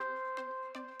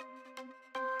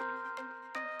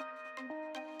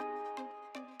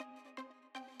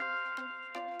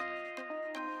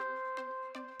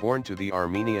Born to the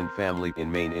Armenian family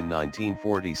in Maine in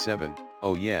 1947,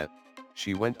 oh yeah,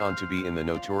 she went on to be in the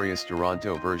notorious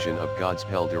Toronto version of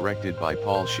Godspell directed by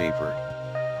Paul Schaefer.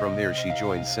 From there she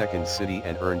joined Second City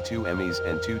and earned 2 Emmys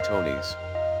and 2 Tonys.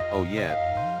 Oh yeah.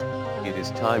 It is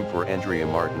time for Andrea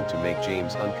Martin to make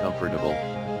James uncomfortable,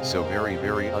 so very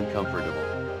very uncomfortable.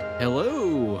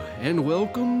 Hello, and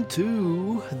welcome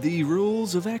to the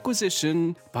Rules of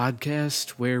Acquisition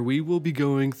podcast, where we will be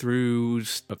going through.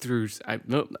 It's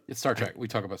Star Trek. We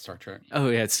talk about Star Trek. Oh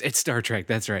yeah, it's Star Trek.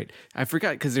 That's right. I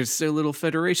forgot because there's so little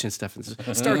Federation stuff in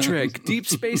Star Trek, Deep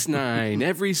Space Nine,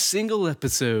 every single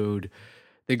episode.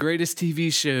 The greatest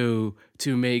TV show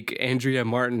to make Andrea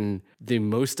Martin the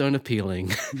most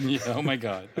unappealing. Yeah, oh my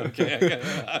God. Okay.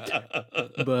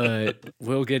 But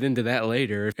we'll get into that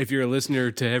later. If you're a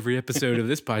listener to every episode of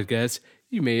this podcast,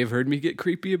 you may have heard me get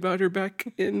creepy about her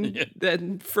back in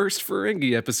that first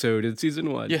Ferengi episode in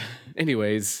season 1. Yeah.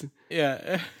 Anyways.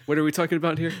 Yeah. What are we talking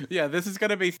about here? Yeah, this is going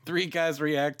to be 3 guys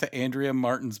react to Andrea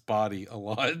Martin's body a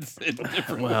lot in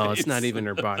different ways. It's not even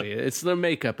her body. It's the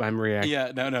makeup I'm reacting.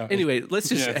 Yeah, no. Anyway, let's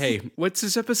just, hey, what's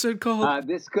this episode called?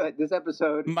 This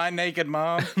episode. My Naked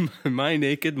Mom. My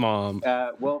Naked Mom.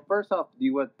 Well, first off, do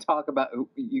you want to talk about,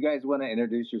 you guys want to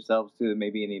introduce yourselves to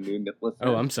maybe any new listeners?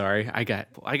 Oh, I'm sorry. I got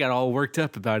all worked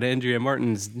up about Andrea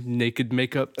Martin's naked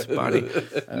makeup body.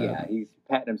 Yeah, he's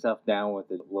patting himself down with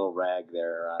his little rag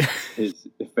there on his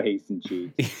face and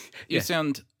cheeks. You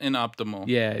sound inoptimal.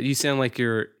 Yeah, you sound like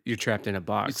you're trapped in a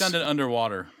box. You sounded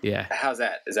underwater. Yeah. How's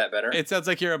that? Is that better? It sounds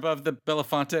like you're above the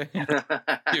Belafonte.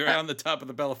 You're on the top of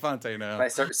the Belafonte now. If I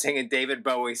start singing David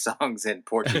Bowie songs in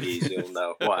Portuguese, you'll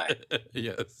know why.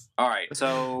 Yes. All right,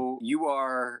 so you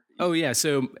are... Oh, yeah.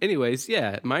 So anyways,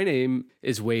 yeah, my name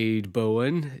is Wade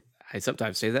Bowen. I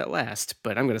sometimes say that last,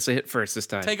 but I'm going to say it first this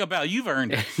time. Take a bow. You've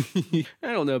earned it.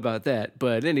 I don't know about that.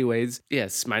 But anyways,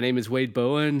 yes, my name is Wade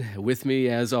Bowen. With me,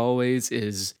 as always,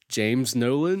 is James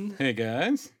Nolan. Hey,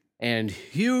 guys. And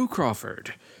Hugh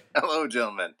Crawford. Hello,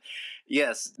 gentlemen.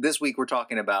 Yes, this week we're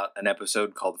talking about an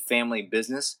episode called Family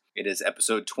Business. It is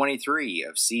episode 23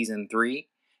 of season 3.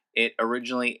 It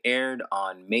originally aired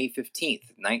on May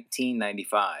 15th,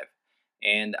 1995.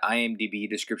 And IMDb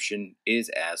description is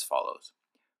as follows.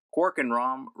 Quark and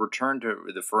Rom return to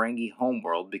the Ferengi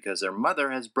homeworld because their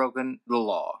mother has broken the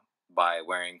law by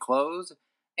wearing clothes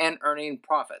and earning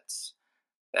profits.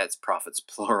 That's profits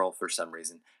plural for some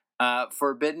reason.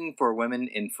 Forbidden for women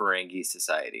in Ferengi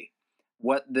society.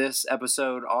 What this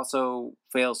episode also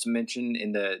fails to mention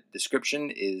in the description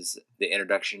is the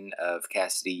introduction of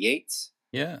Cassidy Yates.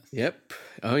 Yeah. Yep.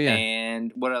 Oh, yeah.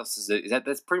 And what else is it?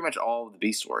 That's pretty much all of the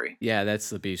B story. Yeah, that's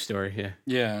the B story. Yeah.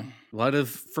 Yeah. A lot of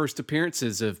first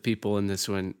appearances of people in this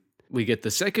one. We get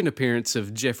the second appearance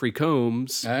of Jeffrey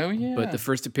Combs. Oh, yeah. But the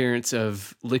first appearance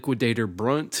of Liquidator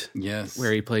Brunt. Yes.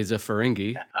 Where he plays a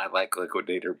Ferengi. I like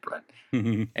Liquidator Brunt.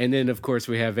 And then, of course,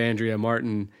 we have Andrea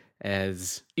Martin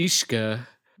as Ishka,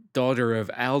 daughter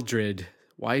of Aldred,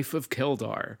 wife of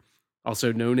Keldar.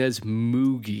 Also known as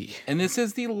Moogie. And this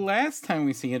is the last time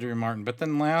we see Andrea Martin, but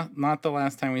then not the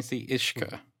last time we see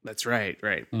Ishka. That's right.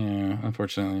 Yeah,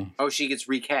 unfortunately. Oh, she gets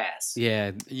recast.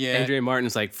 Yeah. Andrea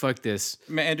Martin's like, fuck this.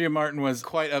 Andrea Martin was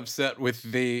quite upset with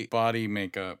the body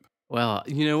makeup. Well,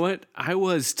 you know what? I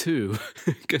was too,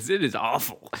 because it is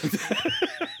awful.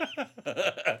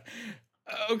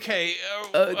 Okay.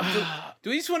 Do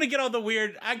we just want to get all the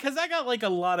weird? Because I got like a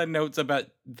lot of notes about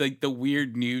the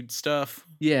weird nude stuff.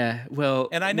 Yeah, well,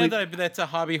 and I know that's a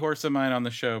hobby horse of mine on the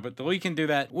show, but we can do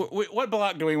that. What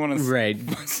block do we want to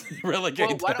relegate?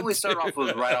 Well, why don't we start off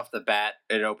with right off the bat?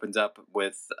 It opens up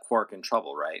with Quark in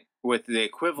trouble, right? With the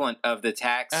equivalent of the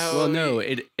tax. Oh, well, no,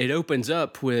 it opens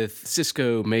up with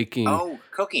Cisco making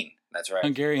cooking. That's right.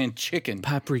 Hungarian chicken.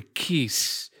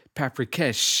 Paprikesh.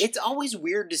 It's always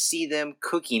weird to see them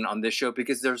cooking on this show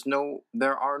because there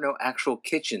are no actual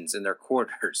kitchens in their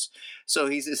quarters. So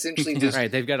he's essentially just right.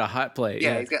 They've got a hot plate.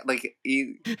 Yeah, he's got like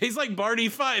he's like Barney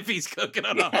Fife. He's cooking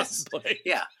on a hot plate.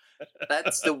 Yeah,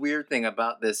 that's the weird thing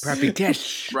about this.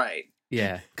 Paprikesh. Right.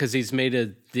 Yeah, because he's made a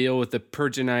deal with the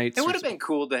Persianites. It would have been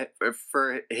cool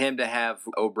for him to have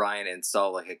O'Brien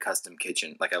install like a custom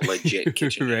kitchen, like a legit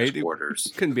kitchen right? in his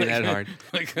quarters. Couldn't be that hard.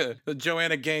 Like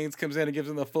Joanna Gaines comes in and gives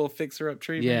him the full fixer-up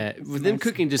treatment. Yeah, them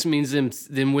cooking just means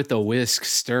them with a whisk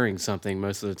stirring something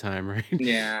most of the time, right?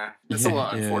 Yeah, that's a little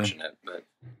unfortunate, but...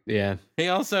 Yeah. He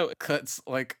also cuts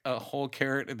like a whole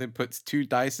carrot and then puts 2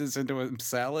 dices into a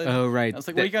salad. Oh, right. I was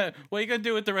like, what are you gonna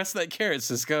do with the rest of that carrot,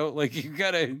 Cisco? Like, you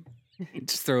gotta...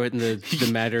 Just throw it in the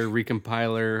matter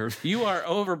recompiler. You are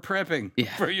over prepping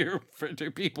for your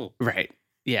people. Right.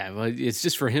 Yeah, well, it's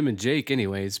just for him and Jake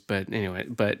anyways. But anyway,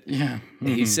 yeah.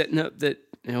 He's setting up that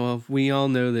Well, we all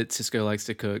know that Cisco likes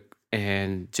to cook,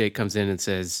 and Jake comes in and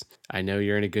says, I know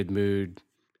you're in a good mood.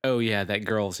 Oh, yeah, that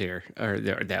girl's here, or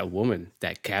that woman,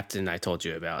 that captain I told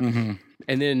you about. Mm-hmm.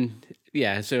 And then,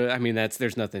 yeah, so, I mean,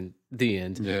 there's nothing, the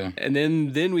end. Yeah. And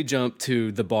then we jump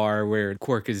to the bar where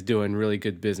Quark is doing really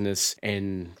good business,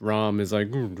 and Rom is like,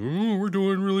 we're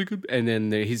doing really good. And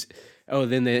then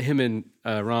him and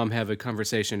Rom have a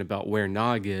conversation about where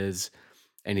Nog is.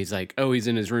 And he's like, oh, he's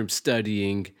in his room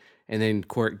studying. And then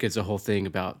Quark gets a whole thing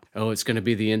about, oh, it's going to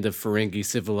be the end of Ferengi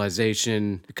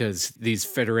civilization because these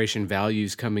Federation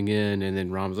values coming in. And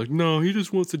then Rom's like, no, he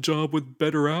just wants a job with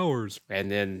better hours.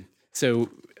 And then, so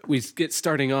we get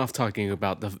starting off talking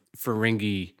about the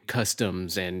Ferengi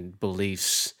customs and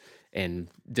beliefs and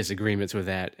disagreements with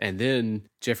that. And then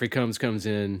Jeffrey Combs comes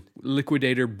in,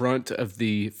 liquidator Brunt of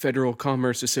the Federal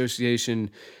Commerce Association,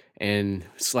 and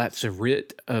slaps a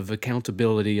writ of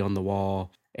accountability on the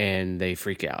wall, and they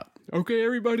freak out. Okay,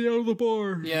 everybody out of the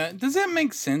bar. Yeah, does that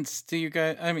make sense to you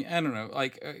guys? I mean, I don't know.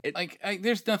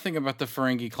 There's nothing about the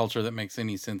Ferengi culture that makes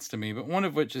any sense to me. But one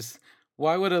of which is,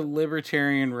 why would a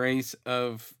libertarian race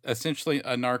of essentially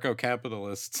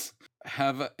anarcho-capitalists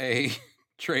have a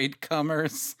trade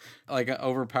commerce, like an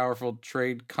overpowerful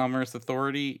trade commerce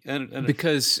authority?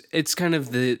 Because it's kind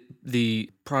of the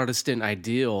Protestant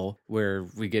ideal where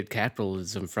we get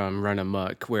capitalism from, run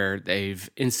amok, where they've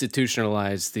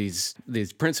institutionalized these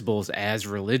principles as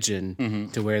religion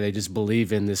to where they just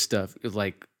believe in this stuff.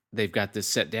 Like, they've got this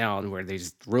set down where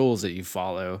these rules that you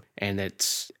follow, and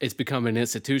it's become an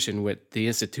institution. With the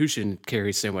institution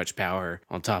carries so much power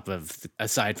on top of,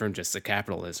 aside from just the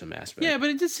capitalism aspect. Yeah, but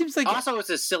it just seems like Also, it's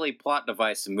a silly plot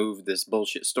device to move this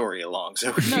bullshit story along.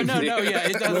 So no, yeah,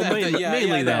 it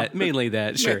does. Mainly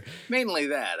that, sure. Mainly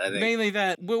that, I think. Mainly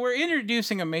that. Well, we're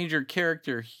introducing a major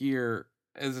character here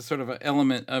as a sort of an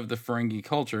element of the Ferengi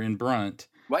culture in Brunt.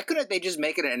 Why couldn't they just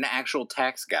make it an actual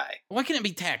tax guy? Why can't it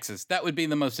be taxes? That would be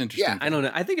the most interesting. Yeah. thing. I don't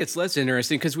know. I think it's less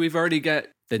interesting because we've already got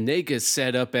the Nagus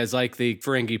set up as like the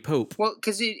Ferengi Pope. Well,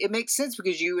 because it makes sense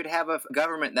because you would have a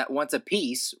government that wants a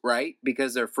peace, right?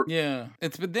 Because they're yeah.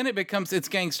 But then it becomes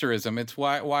gangsterism. It's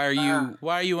why are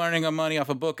you earning a money off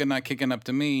a book and not kicking up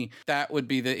to me? That would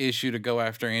be the issue to go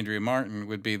after Andrea Martin,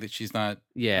 would be that she's not.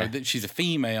 Yeah. That she's a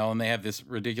female and they have this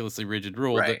ridiculously rigid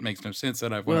rule that makes no sense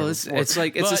that I've. Well, it's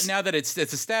like but now that it's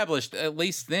established, at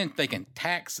least then they can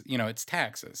tax. It's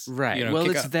taxes, right? Well,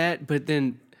 it's that, but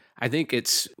then I think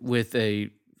it's with a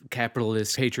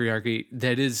capitalist patriarchy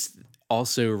that is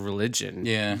also religion.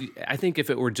 Yeah. I think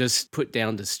if it were just put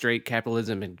down to straight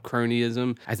capitalism and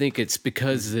cronyism, I think it's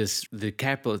because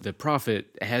the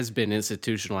profit has been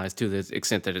institutionalized to the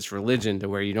extent that it's religion, to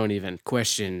where you don't even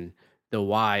question the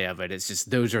why of it. It's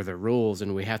just, those are the rules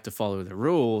and we have to follow the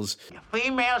rules.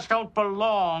 Females don't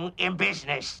belong in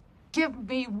business. Give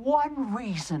me one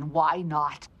reason why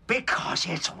not. Because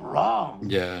it's wrong.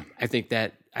 Yeah. I think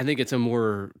it's a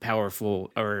more powerful,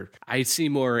 or I see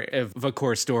more of a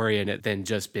core story in it than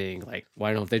just being like,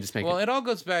 why don't they just make it? Well, it all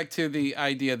goes back to the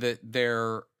idea that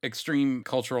their extreme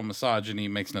cultural misogyny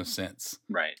makes no sense.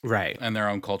 Right. And their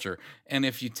own culture. And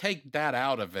if you take that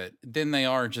out of it, then they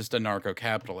are just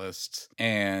anarcho-capitalists.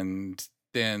 And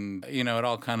then, it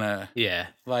all kind of,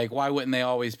 like, why wouldn't they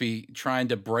always be trying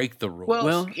to break the rules?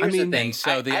 Well, here's the thing.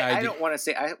 So I don't want to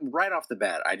say, right off the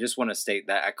bat, I just want to state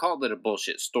that I called it a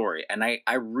bullshit story. And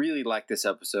I really like this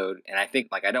episode. And I think,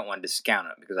 I don't want to discount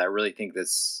it because I really think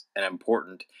this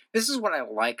is what I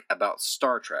like about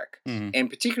Star Trek, and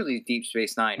particularly Deep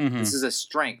Space Nine. This is a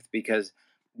strength because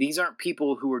these aren't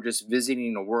people who are just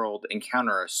visiting a world,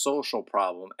 encounter a social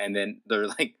problem, and then they're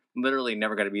like, literally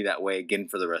never going to be that way again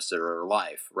for the rest of their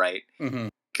life, right?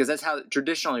 Because that's how it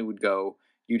traditionally would go.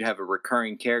 You'd have a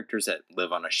recurring characters that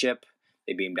live on a ship.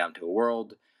 They beam down to a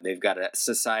world. They've got a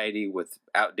society with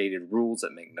outdated rules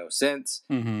that make no sense.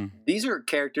 These are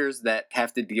characters that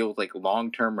have to deal with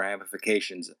long-term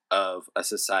ramifications of a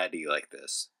society like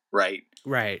this, right?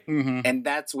 Right. And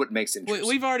that's what makes it interesting.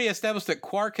 We've already established that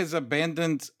Quark has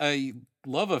abandoned a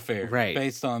love affair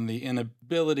based on the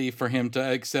inability for him to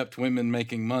accept women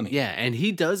making money. Yeah, and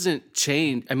he doesn't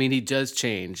change. I mean, he does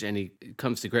change and he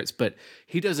comes to grips, but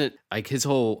he doesn't, his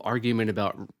whole argument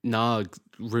about Nog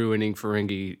ruining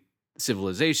Ferengi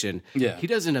civilization. Yeah. He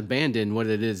doesn't abandon what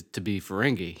it is to be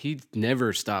Ferengi. He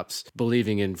never stops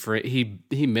believing in he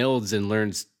melds and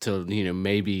learns to,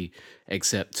 maybe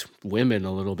accept women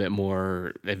a little bit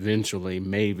more eventually,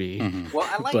 maybe. Well,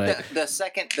 I like the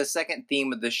second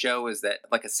theme of the show is that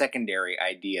a secondary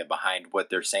idea behind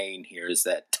what they're saying here is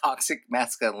that toxic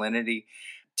masculinity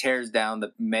tears down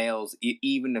the males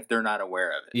even if they're not aware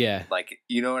of it. Yeah. Like,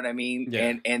 you know what I mean?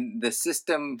 Yeah. And the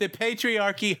system. The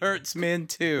patriarchy hurts men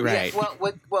too. Right.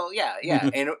 Yeah,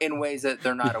 in ways that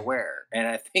they're not aware. And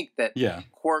I think that Yeah.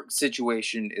 Quark's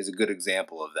situation is a good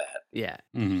example of that. Yeah.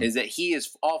 Mhm. Is that he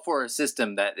is all for a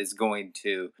system that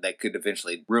could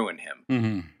eventually ruin him.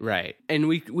 Mhm. Right. And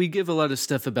we give a lot of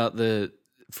stuff about the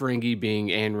Ferengi being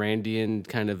Ayn Randian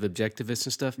kind of objectivists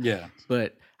and stuff. Yeah.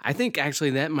 But I think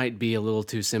actually that might be a little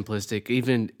too simplistic,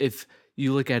 even if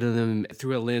you look at them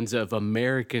through a lens of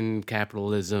American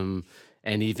capitalism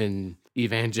and even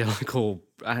evangelical.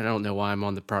 I don't know why I'm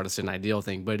on the Protestant ideal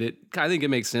thing, but I think it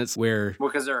makes sense where.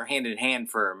 Because they're hand in hand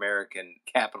for American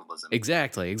capitalism.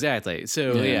 Exactly.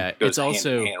 So Yeah. it's Goes hand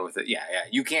also. in hand with it. Yeah.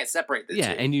 You can't separate the two.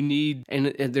 And you need, and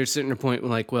there's a certain point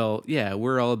when like, well, yeah,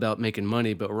 we're all about making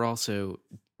money, but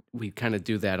we kind of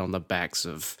do that on the backs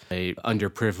of a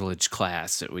underprivileged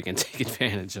class that we can take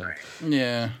advantage of.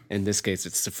 Yeah. In this case,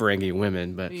 it's the Ferengi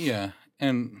women, but Yeah.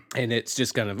 And it's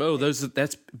just kind of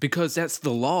that's because that's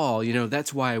the law, you know.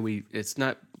 That's why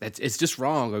it's just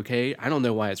wrong. Okay, I don't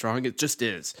know why it's wrong. It just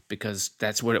is because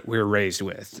that's what we're raised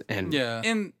with. And yeah.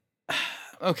 And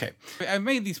okay, I've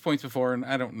made these points before, and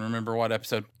I don't remember what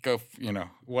episode.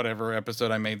 Whatever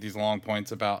episode I made these long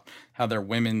points about how their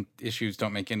women issues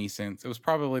don't make any sense. It was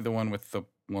probably the one with the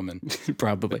woman,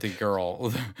 probably with the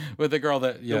girl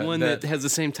that the one that has the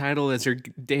same title as her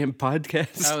damn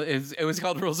podcast. Oh, it was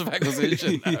called Rules of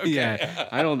Acquisition. Okay. Yeah,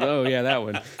 I don't know. Yeah, that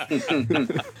one.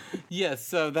 Yes,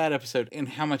 so that episode and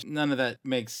how much none of that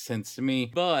makes sense to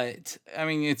me. But I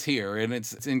mean, it's here and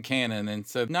it's in canon, and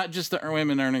so not just the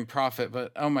women earning profit,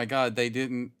 but oh my God, they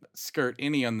didn't skirt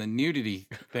any on the nudity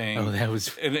thing. Oh, that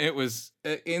was. And it was,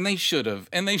 and they should have,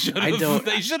 they should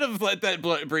have let that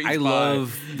breeze by. I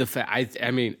love the fact.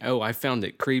 I mean, I found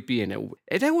it creepy, and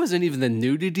it wasn't even the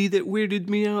nudity that weirded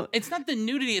me out. It's not the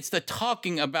nudity; it's the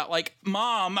talking about like,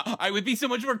 Mom, I would be so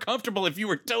much more comfortable if you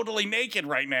were totally naked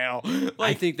right now.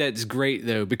 I think that's great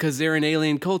though, because they're an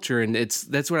alien culture, and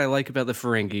that's what I like about the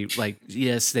Ferengi. Like,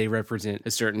 yes, they represent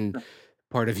a certain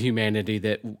part of humanity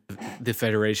that the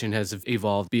Federation has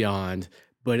evolved beyond.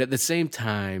 But at the same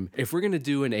time, if we're going to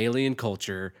do an alien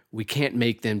culture, we can't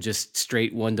make them just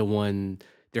straight one-to-one.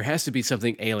 There has to be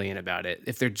something alien about it.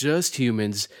 If they're just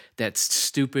humans, that's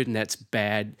stupid and that's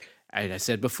bad. I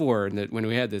said before that when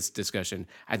we had this discussion,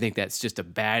 I think that's just a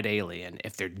bad alien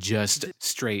if they're just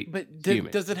straight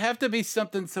human. Does it have to be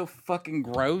something so fucking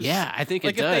gross? Yeah, I think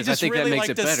it If they does. I just think really that makes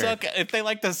like it to better. if they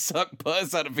like to suck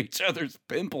pus out of each other's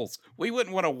pimples, we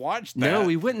wouldn't want to watch that. No,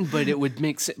 we wouldn't, but it would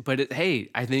make sense. But hey,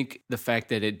 I think the fact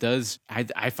that it does,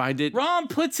 I find it. Rom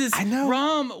I know.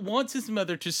 Rom wants his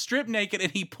mother to strip naked,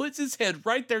 and he puts his head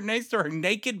right there next to her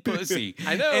naked pussy.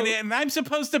 I know. And I'm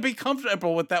supposed to be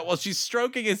comfortable with that while she's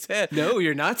stroking his head. No,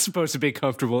 you're not supposed to be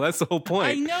comfortable. That's the whole point.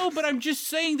 I know, but I'm just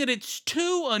saying that it's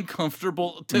too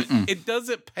uncomfortable. It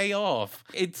doesn't pay off.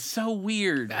 It's so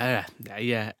weird. Yeah,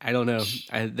 I don't know.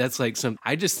 That's like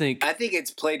I just think. I think it's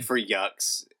played for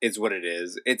yucks, is what it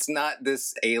is. It's not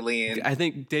this alien. I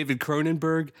think David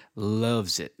Cronenberg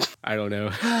loves it. I don't know.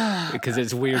 Because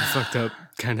it's weird, fucked up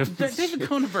kind of. David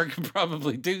Cronenberg could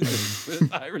probably do this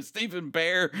with Ira Stephen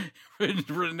Bear and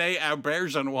Renee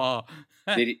Auberjonois.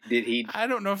 Did he? I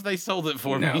don't know if they sold it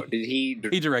for No, me. did he?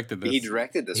 He directed this. He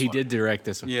directed this. He one. did direct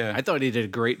this one. Yeah. I thought he did a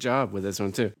great job with this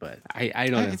one too. But I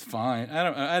don't know. It's fine. I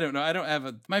don't know. I don't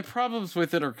have my problems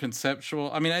with it are conceptual.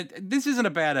 I mean, this isn't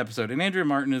a bad episode. And Andrea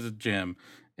Martin is a gem.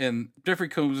 And Jeffrey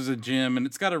Combs is a gem, and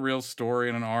it's got a real story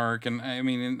and an arc. And I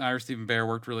mean, and Ira Stephen Bear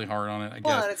worked really hard on it, I guess.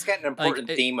 Well, and it's got an important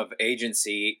Like, theme of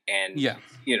agency and Yeah.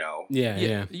 you know.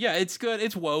 Yeah. Yeah, it's good.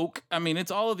 It's woke. I mean, it's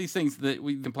all of these things that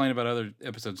we complain about other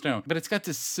episodes don't. But it's got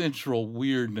this central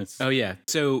weirdness. Oh, yeah.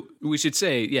 So we should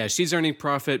say, yeah, she's earning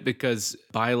profit because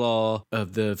bylaw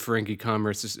of the Ferengi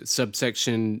Commerce,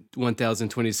 subsection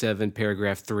 1027,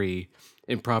 paragraph 3,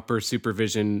 improper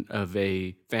supervision of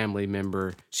a family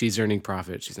member, she's earning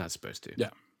profit. She's not supposed to.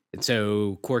 Yeah. And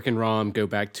so Quark and Rom go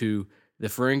back to the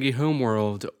Ferengi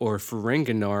homeworld, or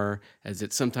Ferenginar, as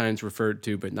it's sometimes referred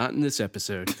to, but not in this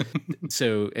episode.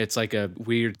 So it's like a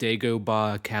weird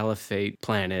Dagobah Caliphate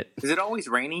planet. Is it always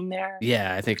raining there?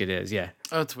 Yeah, I think it is. Yeah.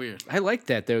 Oh, it's weird. I like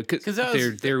that though, because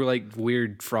they're like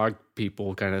weird frog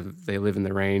people, kind of. They live in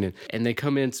the rain, and they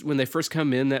come in when they first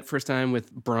come in that first time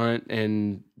with Brunt,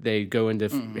 and they go into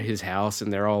his house,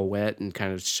 and they're all wet and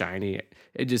kind of shiny.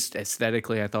 It just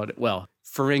aesthetically, I thought, well,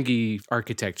 Ferengi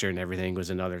architecture and everything was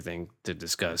another thing to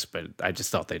discuss, but I just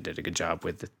thought they did a good job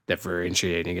with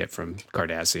differentiating it from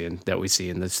Cardassian that we see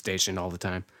in the station all the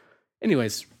time.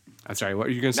 Anyways, I'm sorry, what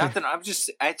were you going to say? Nothing.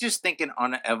 I just thinking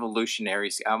on an evolutionary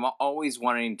scale. I'm always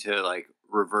wanting to like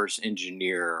reverse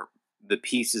engineer the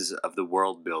pieces of the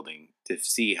world building to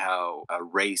see how a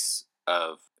race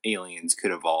of aliens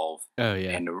could evolve. Oh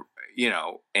yeah.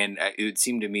 And it would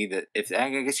seem to me that if I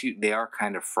guess they are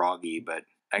kind of froggy, but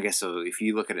I guess so. If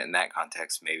you look at it in that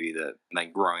context, maybe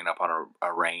growing up on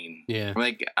a rain. Yeah.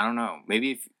 Like, I don't know.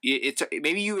 Maybe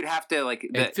maybe you would have to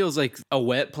It feels like a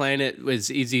wet planet was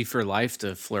easy for life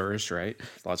to flourish, right?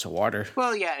 Lots of water.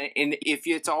 Well, yeah, and if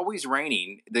it's always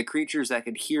raining, the creatures that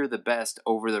could hear the best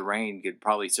over the rain could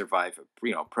probably survive.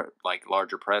 Like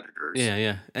larger predators.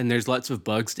 Yeah. And there's lots of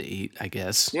bugs to eat, I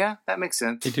guess. Yeah, that makes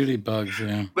sense. They do eat bugs,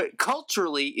 yeah. But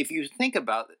culturally, if you think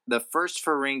about the first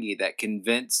Ferengi that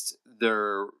convinced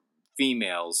their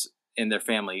females in their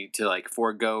family to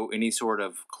forego any sort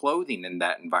of clothing in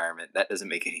that environment, that doesn't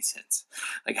make any sense.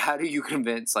 Like, how do you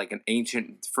convince an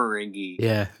ancient Ferengi,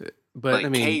 Yeah,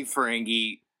 but cave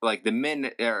Ferengi, the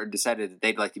men decided that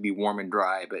they'd like to be warm and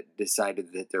dry, but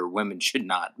decided that their women should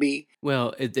not be?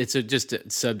 well, it's just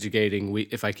subjugating.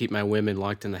 If I keep my women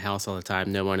locked in the house all the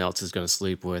time, no one else is going to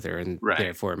sleep with her, and Right.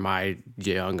 therefore my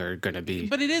young are going to be.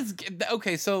 But it is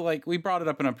okay. So, we brought it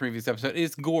up in a previous episode.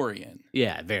 It's Gorian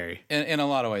Yeah, very. in a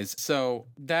lot of ways. So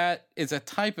that is a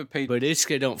type of But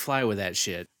Ishka don't fly with that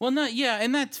shit. Well,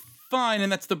 and that's fine,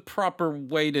 and that's the proper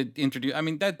way to introduce. I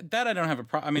mean, that I don't have a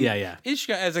problem. I mean, Yeah. Ishka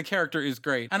as a character is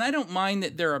great, and I don't mind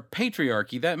that they're a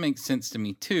patriarchy. That makes sense to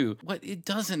me too. What it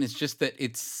doesn't is just that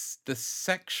it's the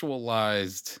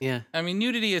sexualized. Yeah. I mean,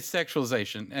 nudity is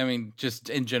sexualization. I mean, just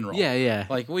in general. Yeah.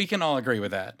 We can all agree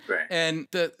with that. Right. And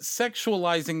the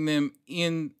sexualizing them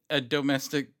in a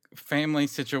domestic family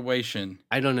situation.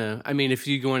 I don't know. I mean, if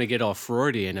you want to get all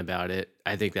Freudian about it,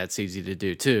 I think that's easy to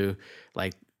do too.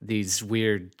 Like these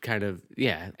weird kind of,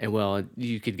 and well,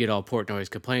 you could get all Portnoy's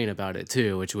complain about it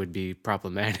too, which would be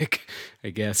problematic,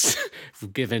 I guess,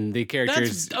 given the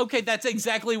characters. That's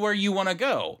exactly where you want to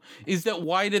go. Is that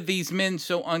why did these men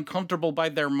so uncomfortable by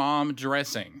their mom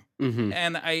dressing? Mhm.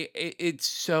 And it's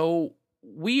so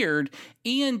weird,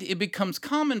 and it becomes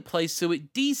commonplace, so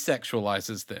it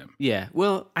desexualizes them. Yeah,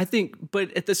 well, I think,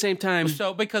 but at the same time,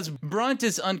 So because Brunt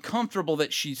is uncomfortable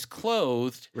that she's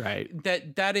clothed, right?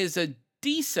 that is a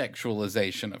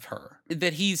desexualization of her,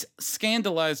 that he's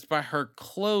scandalized by her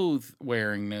clothes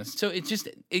wearingness. So it just,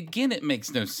 again, it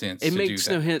makes no sense. It makes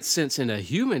no sense in a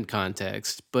human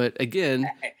context, but again,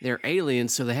 they're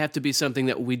aliens, so they have to be something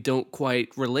that we don't quite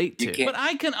relate to. can't- But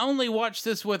I can only watch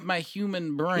this with my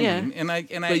human brain, Yeah. and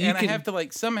I have to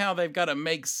somehow they've got to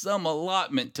make some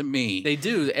allotment to me. They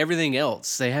do everything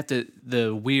else. They have to,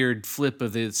 the weird flip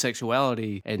of the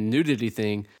sexuality and nudity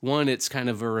thing. One, it's kind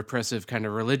of a repressive, kind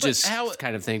of religious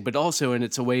kind of thing, but also, and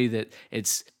it's a way that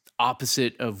it's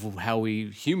opposite of how we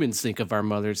humans think of our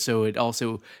mothers. So it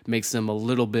also makes them a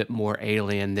little bit more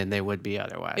alien than they would be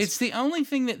otherwise. It's the only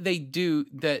thing that they do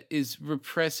that is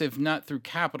repressive, not through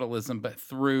capitalism, but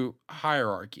through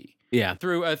hierarchy. Yeah.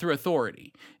 Through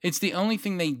authority. It's the only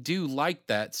thing they do like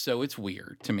that, so it's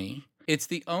weird to me. It's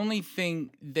the only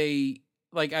thing they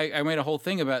I made a whole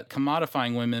thing about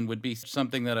commodifying women would be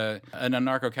something that an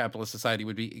anarcho-capitalist society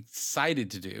would be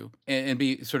excited to do and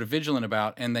be sort of vigilant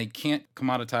about, and they can't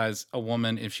commoditize a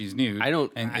woman if she's nude.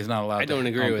 Is not allowed. I don't to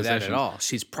agree own with that at possessions. all.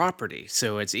 She's property,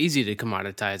 so it's easy to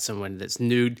commoditize someone that's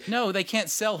nude. No, they can't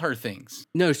sell her things.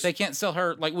 No, They can't sell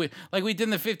her like we did in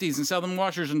the 50s and sell them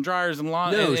washers and dryers and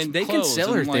lawn. no, and they can clothes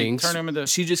sell her and, things. Turn them into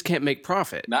She just can't make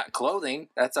profit. Not clothing.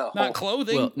 That's a whole... not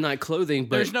clothing. Well, not clothing,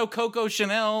 but There's no Coco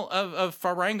Chanel of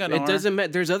Ferenginar. it doesn't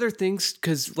matter. There's other things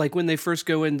because, when they first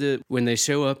when they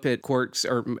show up at Quark's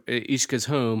or Ishka's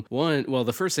home,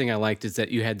 the first thing I liked is that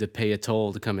you had to pay a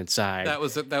toll to come inside. That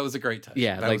was a great touch.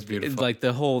 Yeah, that was beautiful. Like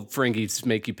the whole Ferengis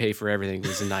make you pay for everything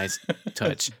was a nice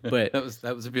touch. But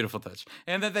that was a beautiful touch,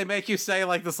 and that they make you say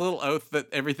this little oath that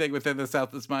everything within the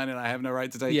South is mine, and I have no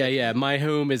right to take it. yeah, my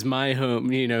home is my home.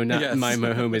 Not Yes. my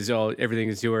home is all. Everything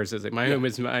is yours. It's like my home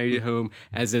is my home,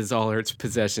 as is all its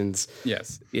possessions.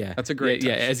 Yes. Yeah, That's a great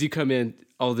Yeah, touch. as you come in,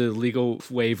 all the legal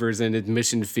waivers and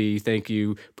admission fee. Thank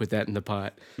you. Put that in the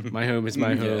pot. My home is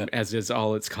my home, as is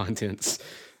all its contents.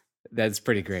 That's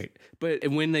pretty great. But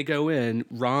when they go in,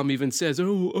 Rom even says,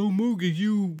 "Oh, Moogie,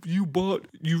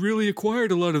 you really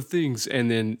acquired a lot of things." And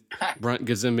then Brunt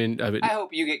gives them in. I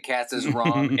hope you get cast as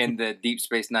Rom in the Deep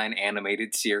Space Nine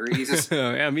animated series.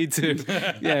 Yeah, me too.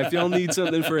 Yeah, if y'all need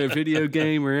something for a video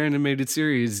game or animated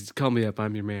series, call me up.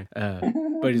 I'm your man.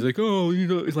 But he's like, "Oh,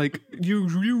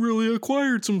 you really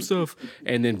acquired some stuff."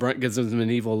 And then Brunt gives him an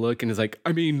evil look and is like,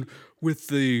 "I mean, with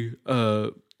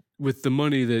the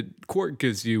money that Quark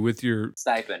gives you with your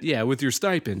Stipend. Yeah, with your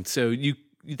stipend. So you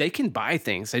they can buy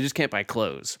things. They just can't buy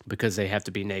clothes because they have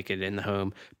to be naked in the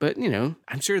home. But,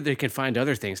 I'm sure they can find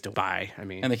other things to buy. I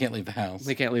mean, And they can't leave the house.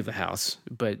 they can't leave the house.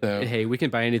 But So- hey, we can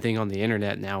buy anything on the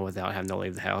internet now without having to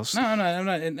leave the house. No, I'm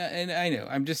not. And I know.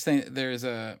 I'm just saying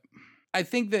I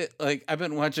think that, like, I've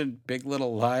been watching Big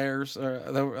Little Liars,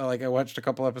 like I watched a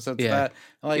couple episodes Yeah. of that.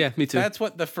 Like, Yeah, me too. That's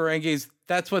what the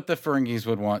Ferengis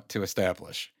would want to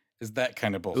establish, is that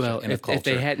kind of bullshit Well, in a if culture.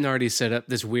 they hadn't already set up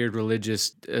this weird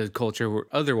religious culture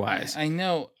otherwise. I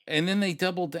know. And then they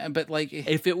doubled down, but like,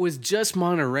 If it was just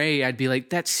Monterey, I'd be like,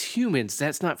 that's humans.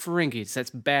 That's not Ferengis. That's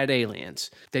bad aliens.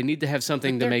 They need to have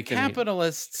something to they're make them.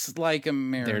 capitalists like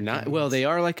Americans. They're not. Well, they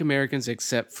are like Americans,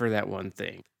 except for that one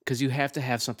thing. Because you have to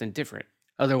have something different.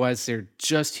 Otherwise, they're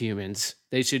just humans.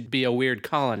 They should be a weird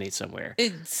colony somewhere.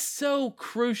 It's so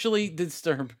crucially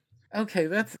disturbing. Okay,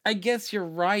 I guess you're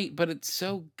right, but it's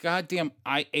so goddamn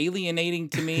alienating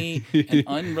to me and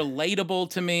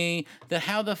unrelatable to me that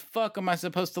how the fuck am I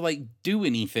supposed to like do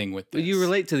anything with this? You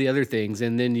relate to the other things,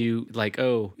 and then you like,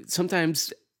 oh,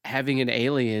 sometimes having an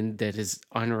alien that is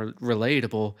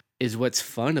unrelatable is what's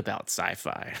fun about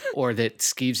sci-fi, or that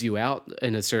skeeves you out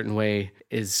in a certain way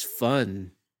is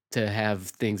fun to have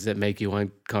things that make you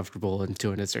uncomfortable and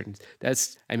to a certain.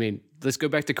 Let's go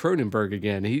back to Cronenberg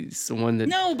again. He's the one that.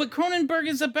 No, but Cronenberg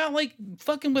is about like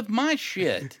fucking with my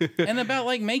shit and about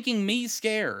like making me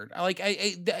scared. Like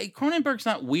Cronenberg's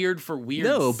not weird for weird.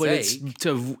 No, but sake.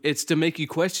 it's to make you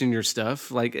question your stuff.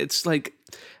 Like it's like,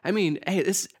 hey,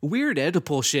 this weird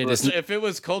Oedipal shit is. If it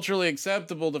was culturally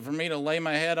acceptable for me to lay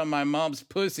my head on my mom's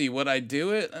pussy, would I do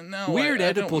it? No. Weird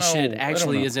I don't Oedipal know. shit I don't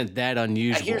actually know. isn't that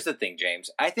unusual. Here's the thing, James.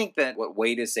 I think that what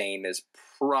Wade is saying is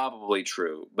probably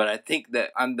true, but I think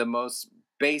that on the most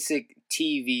basic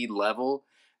TV level,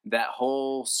 that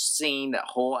whole scene, that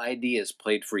whole idea is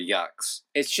played for yucks.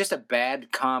 It's just a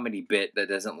bad comedy bit that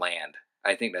doesn't land.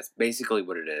 I think that's basically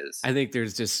what it is. I think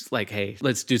there's just like, hey,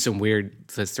 let's throw some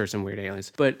weird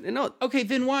aliens. But no, Okay,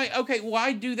 then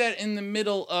why do that in the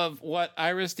middle of what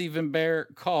Ira Stephen Bear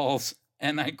calls,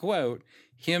 and I quote,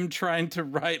 him trying to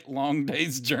write Long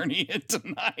Day's Journey into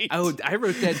Night? oh, I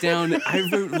wrote that down. I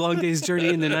wrote Long Day's Journey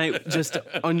in the Night just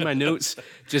on my notes,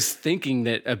 just thinking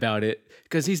about it.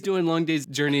 Because he's doing Long Day's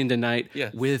Journey into Night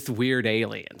Yes. with weird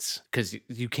aliens. Because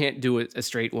you can't do it a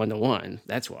straight 1-to-1.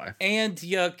 That's why. And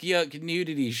yuck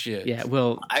nudity shit. Yeah,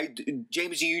 well,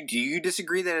 James, do you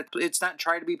disagree that it's not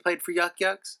trying to be played for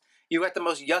yucks? You got the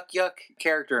most yuck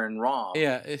character in Rom.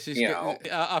 Yeah, it's just You know.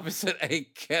 opposite a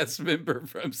cast member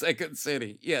from Second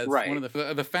City. Yeah, it's Right. one of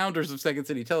the founders of Second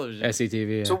City Television.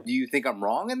 SCTV. Yeah. So do you think I'm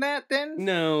wrong in that then?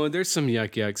 no, there's some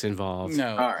yucks involved.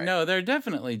 No, All right. no, they're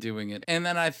definitely doing it, and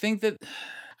then I think that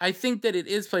it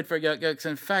is played for yucks.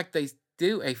 In fact, they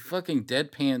do a fucking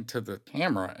deadpan to the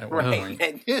camera at one Right. point.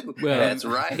 I do. Well, That's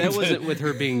right. That wasn't with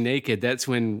her being naked. That's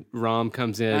when Rom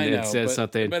comes in I know, and says but-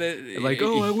 something but it- like,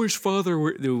 "Oh, I wish Father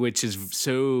were," which is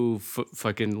so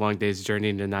fucking Long Day's Journey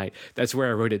into Night. That's where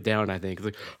I wrote it down. I think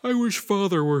like, "I wish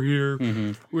Father were here,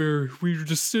 where we were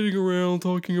just sitting around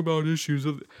talking about issues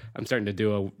of." I'm starting to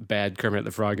do a bad Kermit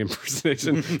the Frog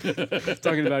impersonation,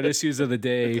 talking about issues of the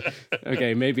day.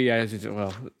 Okay, maybe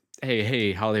well.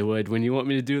 Hey, Hollywood, when you want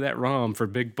me to do that ROM for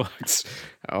big bucks,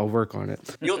 I'll work on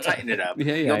it. You'll tighten it up.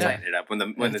 Yeah, You'll yeah. tighten it up when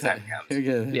the time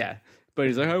comes. Yeah. But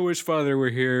he's like, I wish Father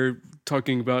were here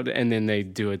talking about it. And then they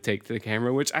do a take to the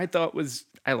camera, which I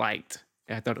liked.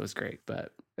 I thought it was great,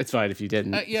 but it's fine if you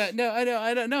didn't. I know.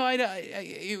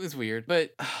 It was weird,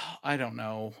 but I don't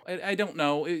know. I don't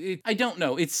know. I don't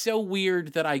know. It's so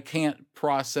weird that I can't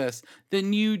process the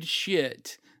nude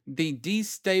shit, the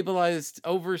destabilized,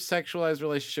 over-sexualized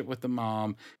relationship with the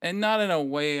mom, and not in a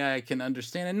way I can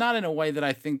understand, and not in a way that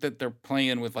I think that they're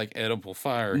playing with like edible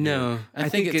fire. No, here. I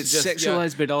think it's just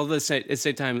sexualized, but all at the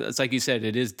same time, it's like you said,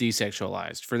 it is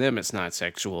desexualized. For them, it's not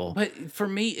sexual. But for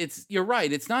me, you're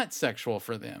right. It's not sexual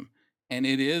for them. And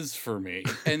it is for me.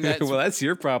 And that's well, that's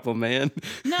your problem, man.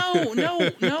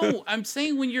 no. I'm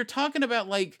saying when you're talking about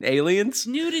like Aliens?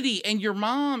 nudity and your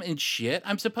mom and shit,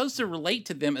 I'm supposed to relate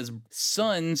to them as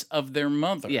sons of their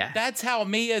mother. Yeah. That's how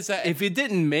me as a If it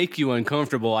didn't make you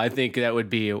uncomfortable, I think that would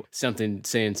be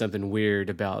saying something weird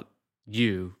about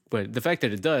you. But the fact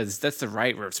that it does, that's the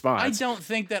right response. I don't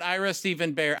think that I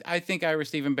think Ira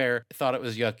Stephen Bear thought it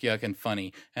was yuck and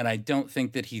funny. And I don't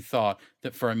think that he thought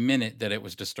that for a minute that it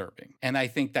was disturbing. And I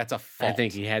think that's a fault. I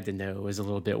think he had to know it was a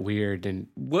little bit weird. And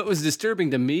what was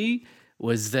disturbing to me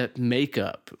was that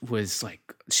makeup was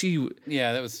like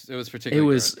Yeah, it was particularly It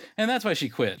was- gross. And that's why she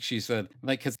quit. She said,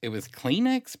 like, because it was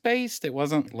Kleenex based, it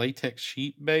wasn't latex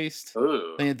sheet based.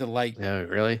 Ooh. They had to like, Oh,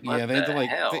 really? What yeah, they had to the like,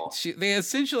 hell? they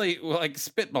essentially were like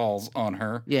spitballs on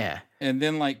her, Yeah. and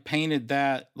then like painted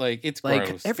that like it's Like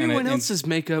gross. everyone else's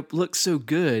makeup looked so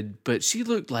good, but she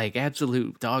looked like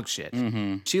absolute dog shit.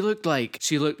 Mm-hmm. She looked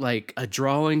like a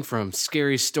drawing from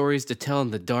Scary Stories to Tell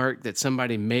in the Dark that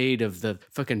somebody made of the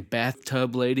fucking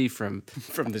bathtub lady from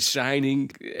The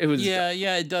Shining. It was Yeah,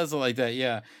 it does look like that.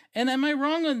 Yeah. And am I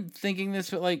wrong on thinking this?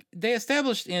 But like they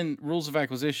established in Rules of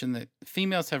Acquisition that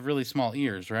females have really small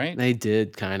ears, right? They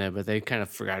did kind of, but they kind of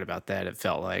forgot about that. It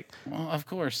felt like. Well, of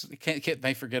course, can't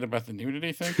they forget about the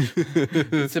nudity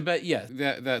thing? So, but yeah,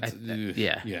 that's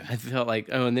Yeah. yeah. I felt like,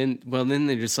 and then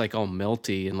they're just like all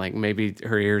melty and like maybe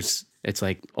her ears, it's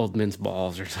like old men's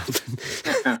balls or something.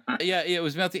 Yeah, it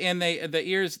was melty, and the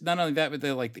ears. Not only that, but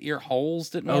the ear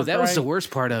holes didn't. Oh, work that was the right. worst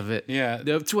part of it. Yeah.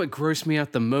 That's what grossed me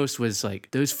out the most was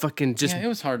like those fucking just Yeah, it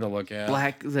was hard to look at.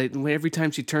 black. Like, every time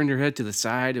she turned her head to the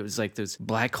side, it was like those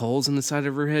black holes in the side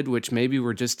of her head, which maybe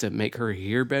were just to make her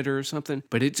hear better or something.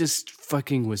 But it just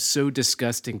fucking was so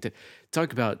disgusting to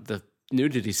talk about the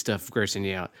nudity stuff grossing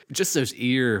you out. Just those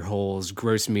ear holes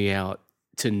grossed me out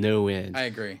to no end. I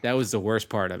agree. That was the worst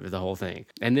part of it, the whole thing.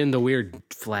 And then the weird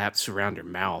flaps around her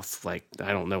mouth. Like,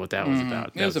 I don't know what that was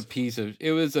about. It was a piece of.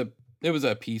 It was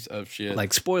a piece of shit.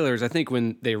 Like, spoilers, I think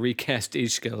when they recast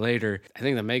Ishka later, I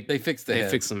think they fixed the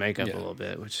head. fixed the makeup Yeah. a little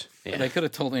bit, which yeah. They could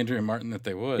have told Andrea Martin that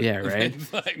they would. Yeah, right.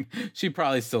 Like, she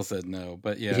probably still said no,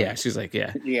 but yeah. Yeah, she's like,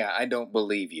 yeah. Yeah, I don't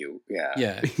believe you. Yeah.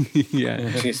 Yeah.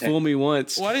 Yeah. Fool me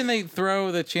once. Why didn't they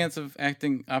throw the chance of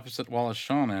acting opposite Wallace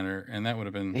Shawn at her? And that would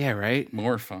have been Yeah, right?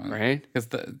 more fun. Right? Because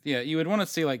you would want to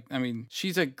see, like, I mean,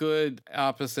 she's a good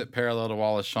opposite parallel to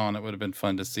Wallace Shawn. It would have been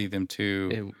fun to see them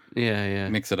two Yeah.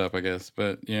 mix it up, I guess.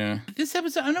 But yeah. This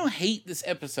episode, I don't hate this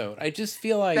episode. I just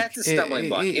feel like That's a stumbling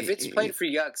block. If it's played for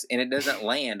yucks and it doesn't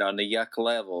land on the yuck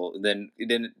level, then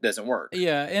it doesn't work.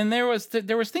 Yeah, and there was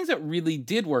things that really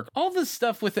did work. All this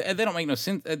stuff with it, they don't make no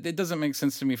sense. It doesn't make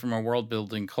sense to me from a world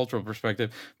building cultural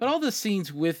perspective. But all the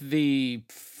scenes with the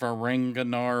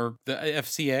Ferenginar, the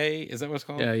FCA, is that what it's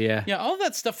called? Yeah. All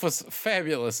that stuff was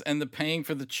fabulous, and the paying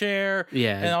for the chair,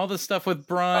 Yeah. and all the stuff with Oh,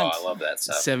 Brunt. I love that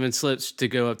stuff. 7 slips to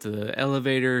go up to the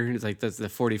elevator. It's like that's the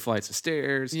 40 flights of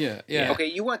stairs. Yeah. Okay,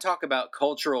 you want to talk about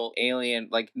cultural alien?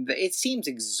 Like, it seems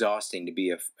exhausting to be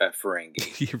a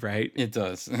Ferengi, You're right. It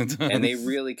does. and they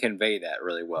really convey that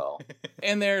really well.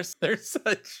 And there's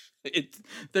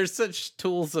such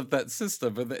tools of that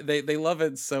system, but they love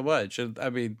it so much. And I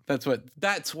mean, that's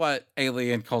what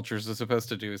alien cultures are supposed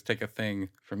to do, is take a thing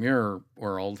from your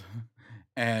world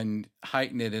and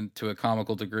heighten it into a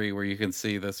comical degree where you can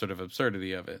see the sort of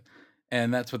absurdity of it.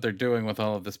 And that's what they're doing with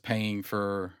all of this paying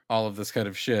for all of this kind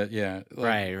of shit. Yeah.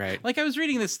 Right. Like, I was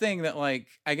reading this thing that, like,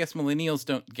 I guess millennials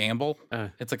don't gamble.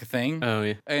 It's like a thing. Oh,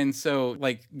 yeah. And so,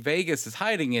 like, Vegas is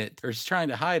hiding it, or is trying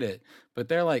to hide it, but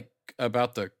they're like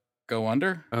about to go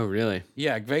under. Oh, really?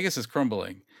 Yeah, Vegas is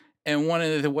crumbling. And one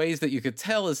of the ways that you could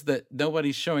tell is that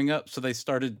nobody's showing up, so they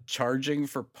started charging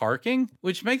for parking,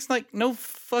 which makes like no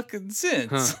fucking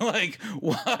sense. Like,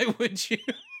 why would you?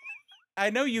 I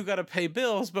know you got to pay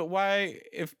bills, but why,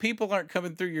 if people aren't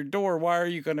coming through your door, why are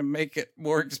you going to make it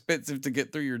more expensive to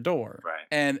get through your door? Right.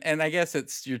 And I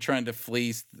guess you're trying to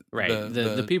fleece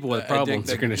The people with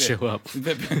problems are going to show up.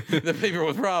 the people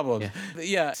with problems.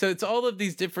 Yeah. So it's all of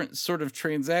these different sort of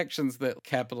transactions that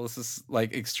capitalists,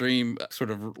 like extreme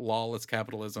sort of lawless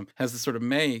capitalism, has to sort of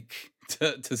make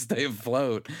to stay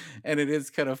afloat. And it is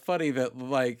kind of funny that,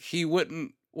 like, he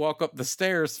wouldn't walk up the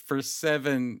stairs for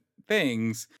 7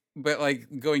 things, but like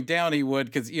going down he would,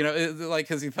 because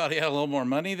because he thought he had a little more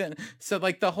money than. So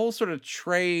like the whole sort of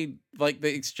trade, like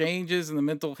the exchanges and the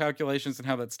mental calculations and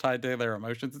how that's tied to their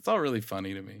emotions, it's all really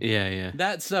funny to me. Yeah.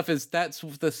 That's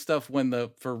the stuff when the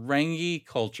Ferengi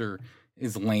culture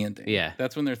is landing. Yeah.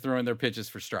 That's when they're throwing their pitches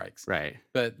for strikes. Right.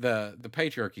 But the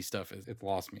patriarchy stuff it's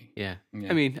lost me. Yeah. Yeah.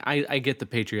 I mean, I get the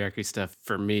patriarchy stuff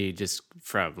for me just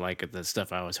from like the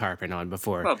stuff I was harping on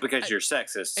before. Well, because you're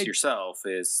sexist yourself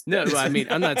is. No, I mean,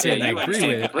 I'm not saying I you agree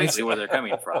understand with it. completely where they're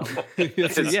coming from.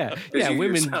 Yeah, you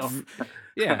women. yourself.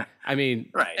 Yeah, I mean,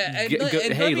 Right. And hey,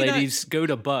 let me not- ladies, go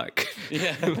to Buck.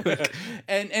 Yeah.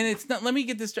 and it's not, let me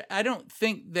get this straight. I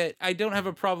don't have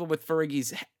a problem with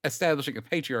Ferengis establishing a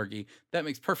patriarchy. That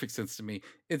makes perfect sense to me.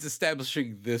 It's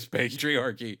establishing this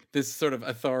patriarchy, this sort of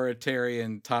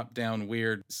authoritarian, top-down,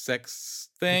 weird sex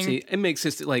thing. See, it makes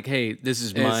sense. Like, hey, this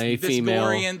is my this female.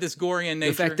 This Gorian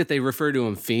nature. The fact that they refer to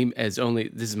him as only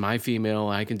this is my female,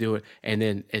 I can do it, and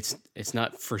then it's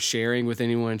not for sharing with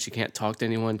anyone. She can't talk to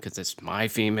anyone because it's my by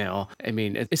female. I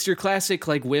mean, it's your classic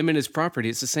like women as property.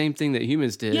 It's the same thing that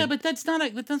humans did. Yeah, but that's not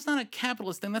a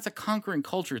capitalist thing. That's a conquering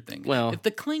culture thing. Well, if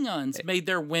the Klingons made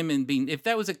their women be, if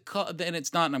that was then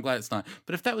it's not, and I'm glad it's not.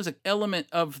 But if that was an element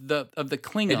of the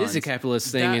Klingons, it is a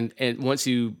capitalist thing, and once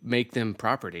you make them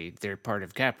property, they're part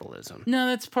of capitalism. No,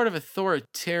 that's part of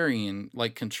authoritarian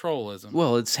like controlism.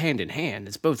 Well, it's hand in hand.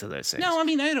 It's both of those things. No, I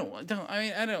mean I don't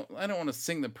want to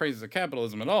sing the praises of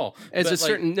capitalism at all. As but, a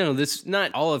certain this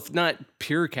not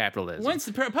pure capitalism. Once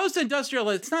the post-industrial,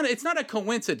 it's not a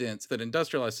coincidence that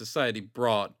industrialized society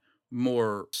brought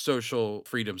more social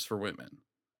freedoms for women.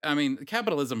 I mean,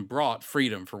 capitalism brought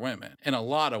freedom for women in a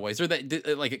lot of ways, or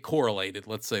that like it correlated.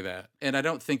 Let's say that, and I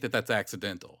don't think that that's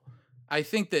accidental. I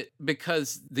think that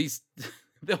because these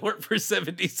they'll work for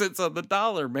 70 cents on the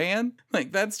dollar, man.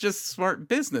 Like that's just smart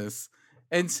business.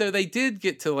 And so they did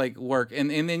get to like work, and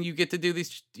then you get to do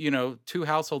these, two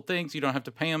household things. You don't have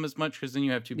to pay them as much because then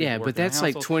you have two people. Yeah, but that's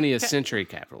like 20th century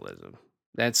capitalism.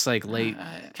 That's like late.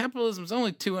 Capitalism's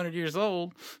only 200 years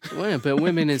old. Well, but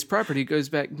women as property goes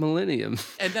back millennium.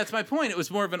 And that's my point. It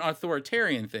was more of an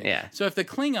authoritarian thing. Yeah. So if the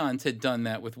Klingons had done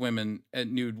that with women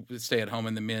and would stay at home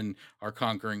and the men are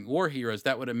conquering war heroes,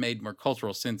 that would have made more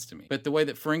cultural sense to me. But the way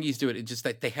that Ferengis do it, it's just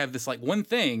that they have this like one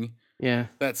thing. Yeah.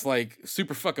 That's like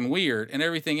super fucking weird, and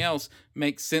everything else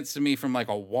makes sense to me from like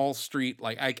a Wall Street.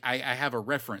 Like I have a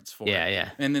reference for it. Yeah.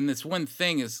 And then this one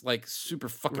thing is like super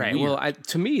fucking right. weird. Well,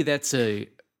 to me, that's a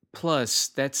plus.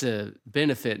 That's a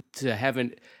benefit to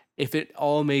having. If it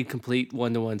all made complete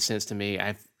one-to-one sense to me,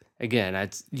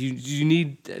 you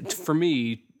need, for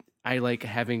me, I like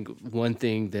having one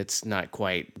thing that's not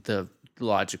quite the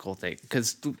logical thing,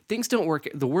 because things don't work.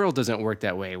 The world doesn't work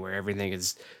that way where everything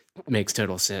makes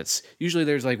total sense. Usually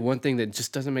there's like one thing that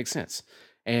just doesn't make sense.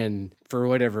 And for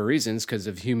whatever reasons, because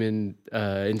of human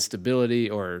instability,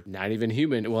 or not even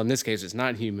human, well, in this case, it's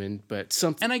not human, but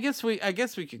something. And I guess we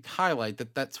could highlight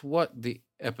that that's what the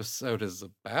episode is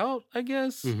about, I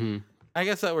guess. Mm-hmm. I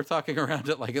guess that we're talking around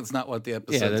it like it's not what the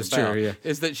episode's that's about. true, yeah.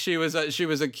 Is that she was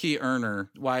a key earner.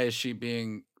 Why is she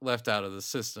being left out of the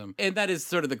system? And that is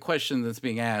sort of the question that's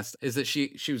being asked, is that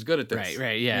she was good at this.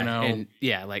 Right, yeah. And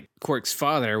yeah, like Quark's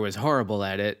father was horrible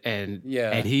at it, and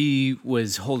he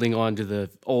was holding on to the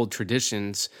old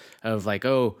traditions of like,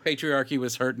 patriarchy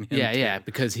was hurting him. Yeah,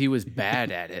 because he was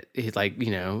bad at it. He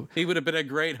he would have been a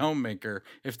great homemaker.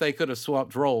 If they could have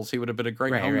swapped roles, he would have been a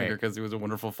great homemaker because he was a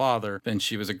wonderful father. Then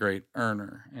she was a great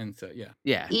earner. And so,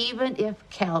 yeah. Even if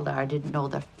Keldar didn't know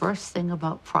the first thing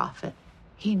about profit,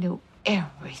 he knew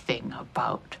everything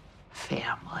about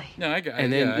family. No, I got.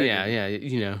 And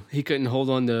then he couldn't hold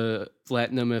on to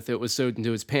platinum if it was sewed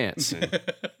into his pants. And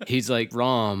he's like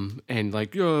Rom, and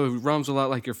like, Rom's a lot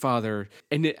like your father.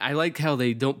 And I like how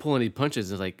they don't pull any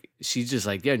punches. It's like she's just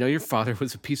like, yeah, no, your father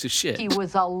was a piece of shit. He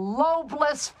was a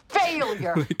lobeless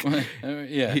failure.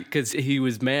 Because he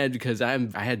was mad because I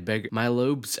had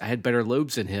better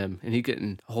lobes than him, and he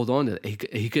couldn't hold on to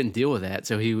it. He couldn't deal with that,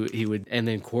 so he would. And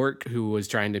then Quark, who was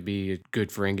trying to be a good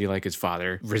Ferengi like his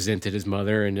father, resented his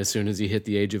mother, and as soon as he hit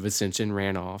the age of ascension,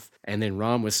 ran off. And then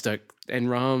Rom was stuck. And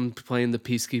Rom playing the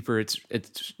peacekeeper,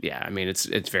 it's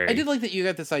very. I did like that you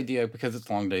got this idea because it's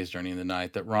Long Day's Journey in the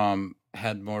Night that Rom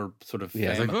had more sort of.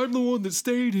 Yeah, it's like, I'm the one that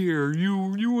stayed here.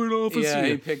 You went off. Yeah,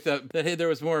 he picked up that. Hey, there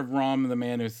was more of Rom, the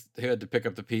man who had to pick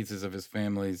up the pieces of his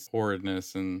family's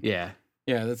horridness, and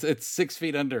yeah, it's 6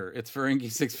 feet under. It's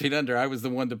Ferengi 6 feet under. I was the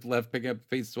one that left picking up the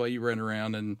pieces while you ran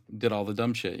around and did all the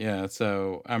dumb shit. Yeah,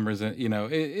 so I'm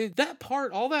that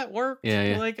part, all that worked.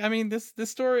 Yeah. Like, I mean, this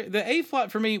story, the A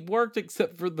plot for me worked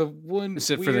except for the one,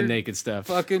 except for the naked stuff.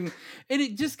 And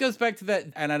it just goes back to that.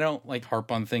 And I don't like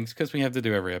harp on things because we have to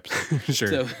do every episode. Sure.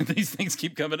 So these things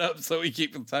keep coming up, so we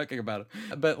keep talking about it.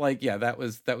 But like, yeah, that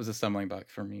was a stumbling block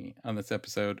for me on this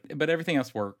episode. But everything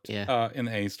else worked. Yeah. In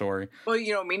the A story. Well,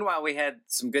 meanwhile we had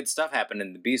some good stuff happen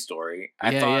in the B story.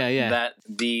 I thought that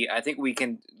I think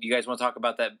you guys want to talk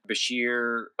about that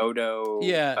Bashir, Odo,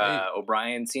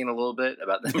 O'Brien scene a little bit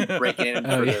about them breaking in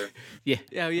for their...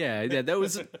 Yeah, that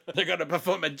was... They're going to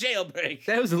perform a jailbreak.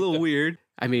 That was a little weird.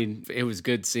 I mean, it was a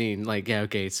good scene. Like,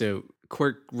 so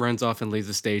Quark runs off and leaves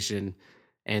the station,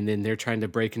 and then they're trying to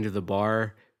break into the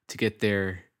bar to get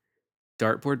their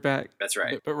dartboard back. That's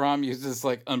right. But Rom uses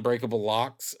like unbreakable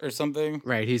locks or something.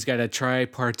 Right. He's got a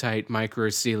tripartite micro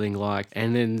sealing lock.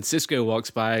 And then Cisco walks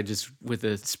by just with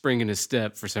a spring in his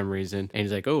step for some reason. And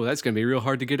he's like, oh, that's going to be real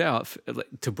hard to get out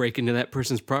to break into that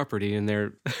person's property.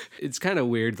 And it's kind of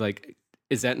weird. Like,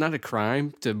 is that not a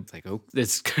crime to like,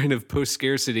 this kind of post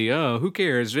scarcity? Oh, who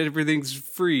cares? Everything's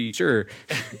free. Sure.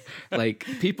 Like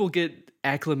people get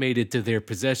acclimated to their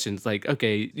possessions. Like,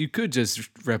 okay, you could just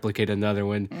replicate another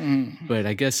one, but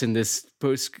I guess in this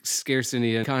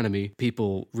post-scarcity economy,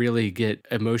 people really get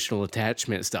emotional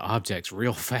attachments to objects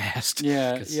real fast.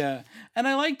 Yeah, 'Cause- yeah. And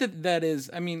I like that is,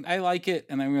 I mean, I like it,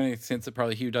 and I'm going to sense that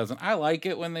probably Hugh doesn't. I like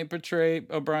it when they portray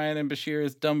O'Brien and Bashir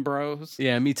as dumb bros.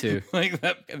 Yeah, me too. Like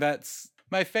that's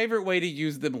my favorite way to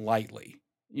use them lightly.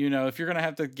 You know, if you're gonna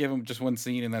have to give them just one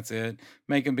scene and that's it,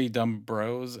 make them be dumb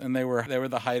bros, and they were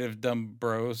the height of dumb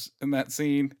bros in that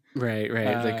scene. Right.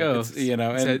 Like, oh, you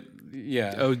know, is and that-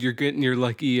 yeah, oh, you're getting your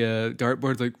lucky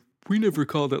dartboard. Like, we never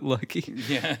called it lucky.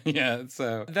 yeah.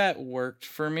 So that worked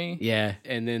for me. Yeah,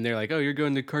 and then they're like, "Oh, you're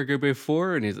going to Cargo Bay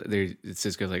 4?" And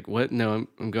Cisco's like, "What? No,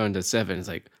 I'm going to 7." It's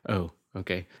like, "Oh,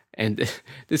 okay." And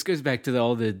this goes back to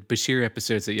all the Bashir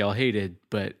episodes that y'all hated,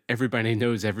 but everybody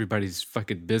knows everybody's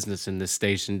fucking business in this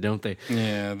station, don't they?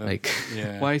 Yeah,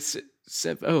 Why?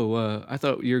 I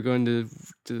thought you were going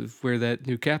to where that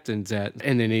new captain's at.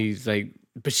 And then he's like,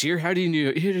 "Bashir, how do you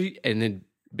know?" And then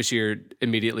Bashir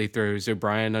immediately throws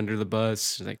O'Brien under the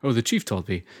bus. He's like, "Oh, the chief told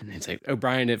me." And it's like,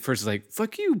 O'Brien at first is like,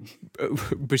 "Fuck you,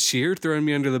 Bashir, throwing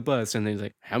me under the bus." And then he's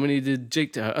like, "How many did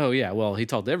Jake tell?" "Oh, yeah, well, he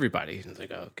told everybody." And it's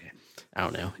like, "Oh, okay." I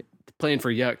don't know. Playing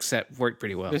for Yucks, that worked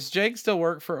pretty well. Does Jake still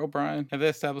work for O'Brien? Have they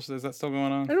established is that still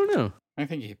going on? I don't know. I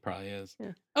think he probably is.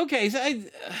 Yeah. Okay, so I'm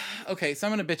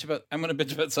gonna bitch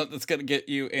about something that's gonna get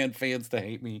you and fans to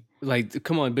hate me. Like,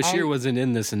 come on, Bashir wasn't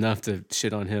in this enough to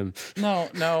shit on him. No,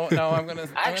 I'm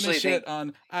gonna shit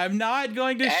on. I'm not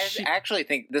going to. I actually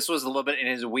think this was a little bit in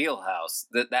his wheelhouse.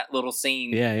 That little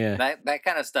scene. Yeah. That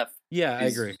kind of stuff. Yeah, I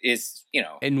agree. Is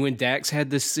And when Dax had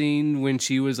this scene when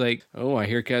she was like, "Oh, I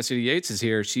hear Cassidy Yates is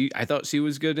here," I thought she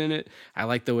was good in it. I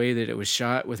like the way that it was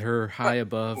shot with her high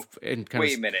above and kind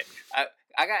Wait a minute.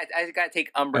 I got to take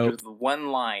umbrage with one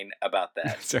line about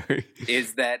that. Sorry.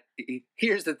 Is that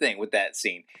here's the thing with that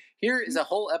scene. Here is a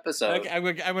whole episode. Okay, I'm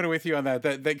going to with you on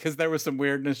that because there was some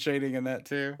weirdness shading in that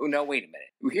too. Oh, no, wait a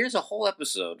minute. Here's a whole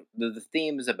episode. The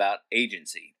theme is about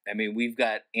agency. I mean, we've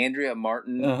got Andrea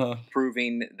Martin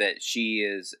proving that she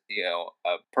is,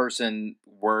 a person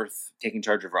worth taking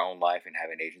charge of her own life and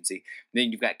having agency.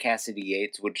 Then you've got Cassidy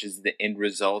Yates, which is the end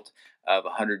result of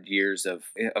 100 years of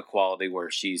equality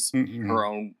where she's her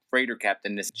own freighter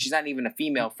captain. She's not even a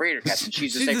female freighter captain.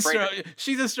 She's just a freighter.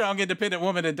 She's a strong, independent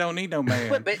woman and don't need no man.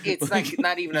 But it's like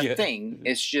not even a thing.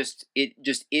 It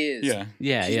just is.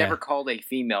 Yeah. She's never called a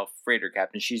female freighter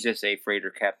captain. She's just a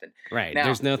freighter captain. Right. Now,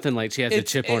 there's nothing like she has a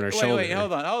chip on her shoulder. Wait,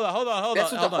 hold on.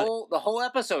 That's what the whole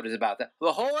episode is about.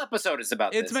 The whole episode is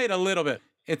about It's this. made a little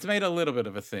bit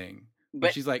of a thing.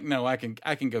 But she's like, no, I can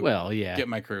go. Well, yeah. Get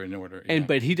my crew in order.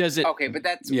 But he doesn't. Okay, but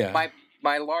that's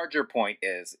my larger point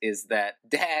is that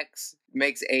Dax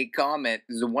makes a comment.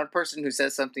 The one person who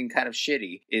says something kind of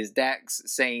shitty is Dax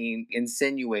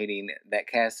insinuating that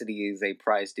Cassidy is a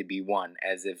prize to be won,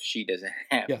 as if she doesn't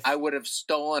have. Yes. I would have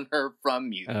stolen her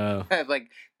from you. Oh. Like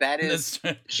that is.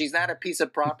 She's not a piece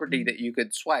of property that you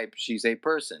could swipe. She's a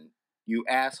person. You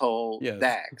asshole,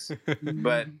 Dax.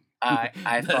 But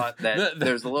I thought that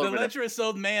there's a little bit the lecherous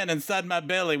old man inside my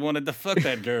belly wanted to fuck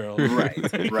that girl.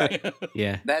 right.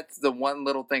 Yeah. That's the one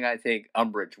little thing I take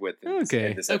umbrage with. In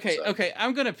this episode. Okay.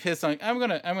 I'm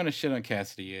gonna shit on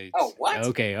Cassidy Yates. Oh, what?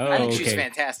 Okay. I think she's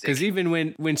fantastic. Because even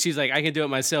when she's like, "I can do it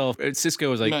myself,"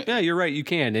 Cisco was like, "Yeah, you're right, you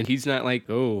can," and he's not like,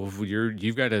 "Oh,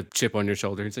 you've got a chip on your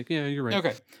shoulder." He's like, "Yeah, you're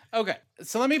right." Okay.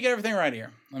 So let me get everything right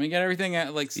here. Let me get everything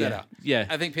set up. Yeah.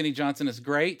 I think Penny Johnson is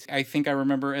great. I think I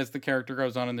remember as the character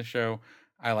goes on in the show,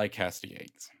 I like Cassidy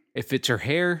Yates. If it's her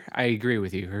hair, I agree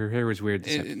with you. Her hair was weird.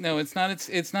 No, it's not.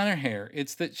 It's not her hair.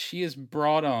 It's that she is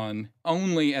brought on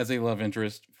only as a love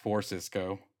interest for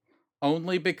Cisco,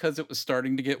 only because it was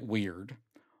starting to get weird,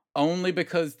 only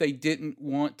because they didn't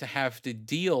want to have to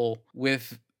deal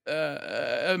with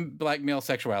black male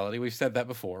sexuality. We've said that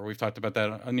before. We've talked about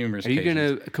that on numerous occasions. Are you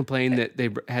going to complain that they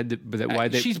had to, that why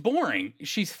they... She's boring.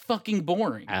 She's fucking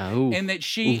boring. Oh. And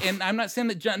that and I'm not saying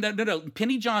that, no,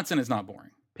 Penny Johnson is not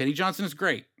boring. Penny Johnson is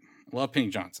great. Love Penny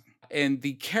Johnson. And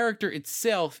the character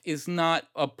itself is not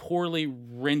a poorly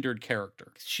rendered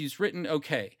character. She's written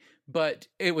okay, but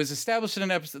it was established in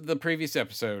the previous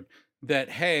episode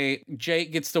that, hey,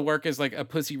 Jake gets to work as like a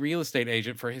pussy real estate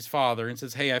agent for his father and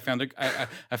says, hey, I found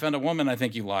a woman I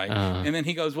think you like. And then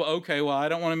he goes, well, okay, well, I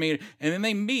don't want to meet her. And then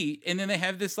they meet, and then they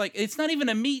have this, like, it's not even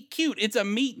a meet cute, it's a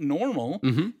meet normal.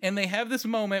 And they have this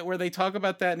moment where they talk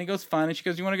about that, and he goes, fine. And she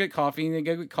goes, you want to get coffee? And they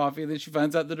go get coffee. And then she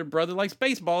finds out that her brother likes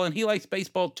baseball, and he likes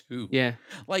baseball too. Yeah.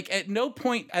 Like, at no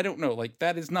point, I don't know, like,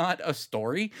 that is not a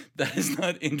story. That is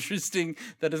not interesting.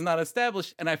 That is not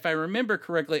established. And if I remember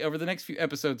correctly, over the next few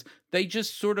episodes, they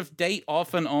just sort of date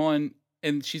off and on,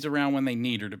 and she's around when they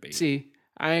need her to be. See,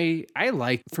 I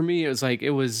like, for me,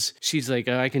 she's like,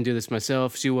 oh, I can do this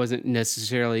myself. She wasn't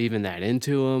necessarily even that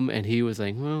into him. And he was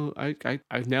like, well, I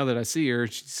now that I see her,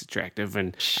 she's attractive.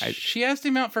 And she asked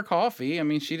him out for coffee. I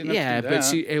mean, she didn't have to do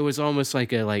that. But it was almost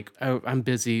like oh, I'm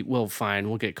busy. Well, fine,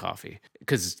 we'll get coffee.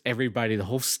 Because everybody, the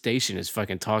whole station is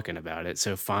fucking talking about it.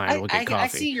 So fine, we'll get coffee. I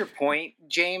see your point,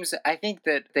 James. I think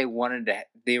that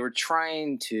they were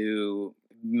trying to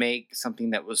make something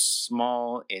that was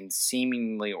small and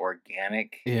seemingly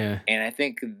organic. Yeah. And I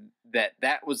think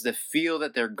that was the feel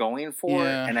that they're going for.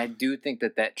 Yeah. And I do think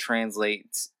that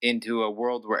translates into a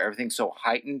world where everything's so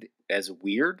heightened as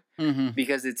weird,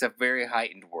 because it's a very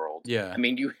heightened world. Yeah. I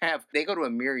mean, they go to a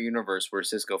mirror universe where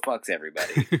Cisco fucks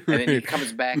everybody, and then he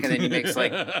comes back and then he makes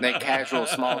like that casual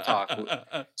small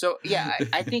talk. So yeah,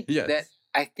 I think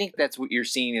I think that's what you're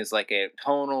seeing is like a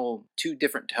two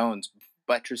different tones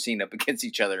buttressing up against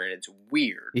each other, and it's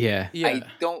weird. Yeah. I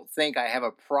don't think I have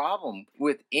a problem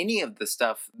with any of the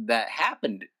stuff that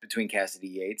happened between Cassidy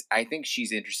Yates. I think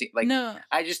she's interesting. Like, no.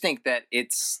 I just think that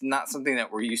it's not something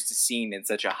that we're used to seeing in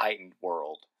such a heightened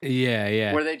world.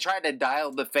 Yeah. Where they tried to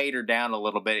dial the fader down a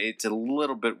little bit. It's a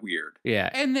little bit weird. Yeah.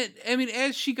 And that, I mean,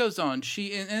 as she goes on,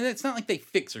 and it's not like they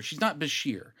fix her. She's not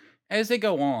Bashir. As they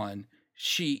go on,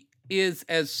 she is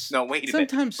as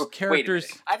sometimes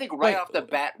characters. I think off the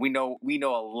bat we know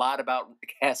a lot about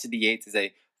Cassidy Yates as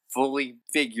a fully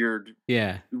figured,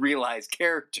 realized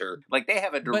character. Like they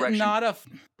have a direction,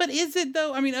 but is it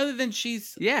though? I mean, other than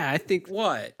she's I think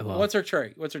what? Well, what's her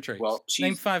trait? Well,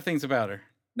 name 5 things about her.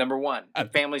 Number 1,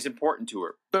 family's important to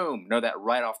her. Boom, know that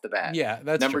right off the bat. Yeah,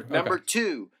 that's true. Number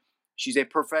 2, she's a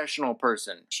professional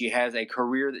person. She has a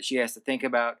career that she has to think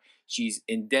about. She's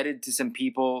indebted to some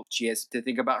people. She has to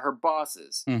think about her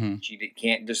bosses. Mm-hmm. She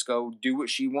can't just go do what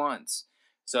she wants.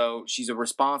 So she's a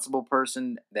responsible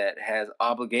person that has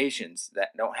obligations that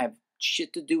don't have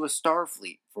shit to do with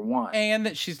Starfleet, for one. And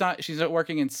that she's not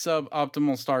working in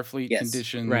suboptimal Starfleet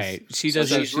conditions. Right. She's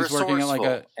working at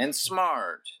like and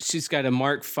smart. She's got a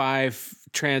Mark V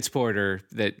transporter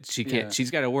that she can't.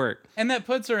 She's got to work. And that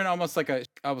puts her in almost like a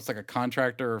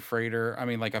contractor or freighter. I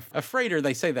mean, like a freighter.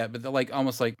 They say that, but they're like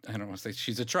almost like, I don't want to say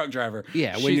she's a truck driver.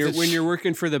 Yeah. When you're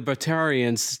working for the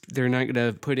Batarians, they're not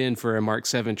going to put in for a Mark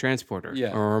VII transporter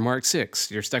or a Mark VI.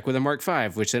 You're stuck with a Mark V,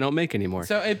 which they don't make anymore.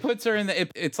 So it puts her in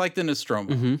it's like the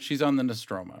Nostromo. Mm-hmm. She's on the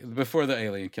Nostromo before the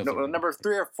alien kills her. Number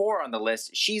 3 or 4 on the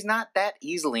list. She's not that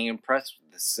easily impressed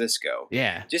with Cisco.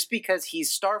 Yeah. Just because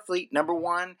he's Starfleet, number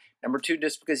 1. Number 2,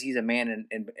 just because he's a man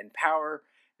in power.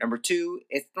 Number 2,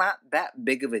 it's not that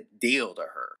big of a deal to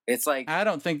her. It's like none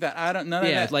of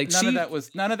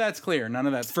that's clear. None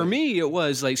of that's for me. It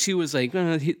was like she was like,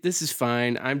 "This is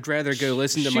fine. I'd rather go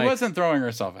listen to She wasn't throwing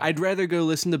herself out. I'd rather go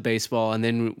listen to baseball." And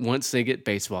then once they get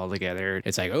baseball together,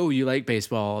 it's like, "Oh, you like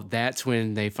baseball?" That's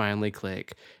when they finally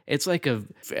click. It's like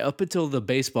up until the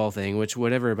baseball thing, which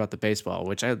whatever about the baseball,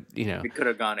 which it could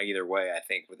have gone either way. I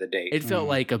think with the date, it felt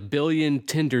like a billion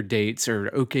Tinder dates or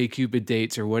OkCupid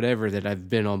dates or whatever that I've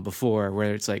been on before,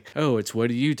 where it's like, oh, it's what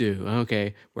do you do?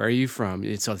 Okay, where are you from?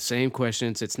 It's all the same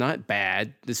questions. It's not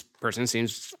bad. This person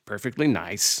seems perfectly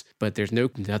nice, but there's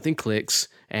nothing clicks,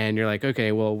 and you're like,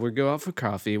 okay, well, we'll go out for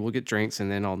coffee, we'll get drinks,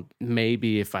 and then I'll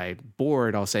maybe if I'm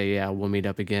bored, I'll say, yeah, we'll meet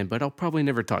up again, but I'll probably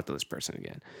never talk to this person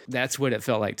again. That's what it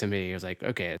felt like to me. It was like,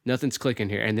 okay, nothing's clicking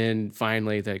here, and then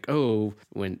finally, like, oh,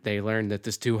 when they learned that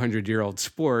this 200-year-old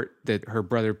sport that her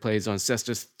brother plays on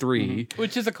Cestus 3,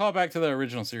 which is a callback to the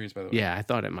original series, by the way. Yeah, I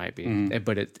thought it might be,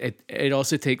 but it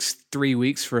also takes 3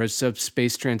 weeks for a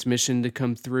subspace transmission to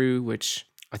come through, which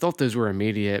I thought those were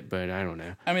immediate, but I don't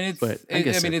know. I mean,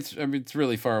 it's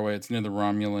really far away. It's near the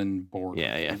Romulan border,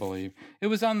 I believe. It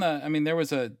was on the. I mean,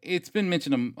 it's been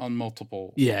mentioned on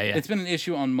multiple. Yeah. It's been an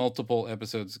issue on multiple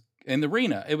episodes. In the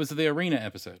arena, it was the arena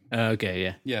episode. Okay,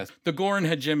 yeah. Yes, the Gorn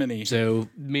hegemony. So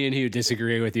me and you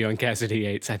disagree with you on Cassidy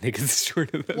Yates. I think it's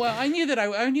sort of. Well, I knew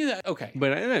that. Okay,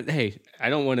 but I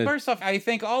don't want to. First off, I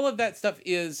think all of that stuff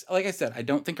is, like I said, I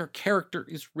don't think her character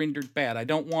is rendered bad. I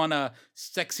don't want a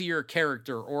sexier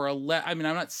character or I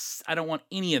don't want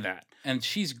any of that. And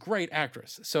she's a great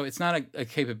actress, so it's not a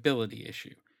capability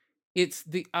issue. It's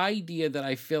the idea that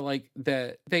I feel like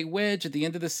that they wedge at the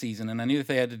end of the season, and I knew that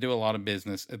they had to do a lot of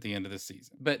business at the end of the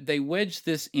season, but they wedge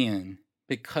this in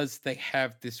because they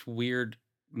have this weird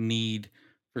need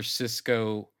for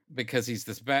Cisco because he's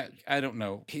this bad. I don't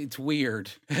know. It's weird.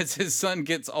 As his son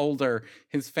gets older,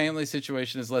 his family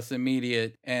situation is less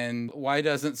immediate. And why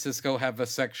doesn't Cisco have a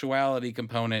sexuality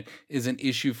component is an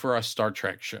issue for a Star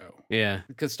Trek show. Yeah.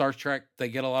 Because Star Trek, they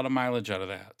get a lot of mileage out of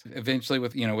that. Eventually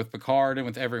with Picard and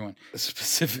with everyone,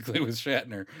 specifically with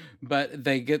Shatner. But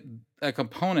they get a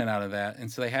component out of that,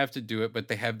 and so they have to do it, but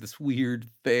they have this weird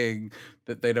thing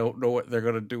that they don't know what they're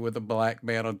going to do with a black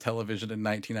man on television in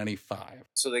 1995.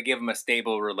 So they give him a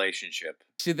stable relationship.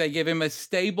 Should they give him a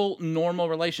stable, normal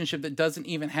relationship that doesn't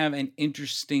even have an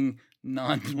interesting,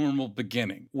 non-normal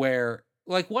beginning? Where,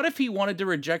 like, what if he wanted to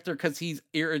reject her because he's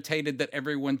irritated that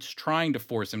everyone's trying to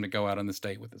force him to go out on this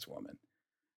date with this woman?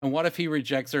 And what if he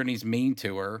rejects her and he's mean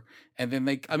to her? And then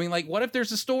what if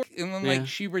there's a story and then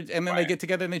they get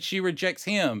together and then she rejects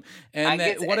him? And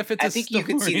what if it's I think you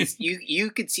could see this. You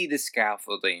could see the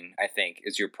scaffolding, I think,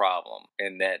 is your problem.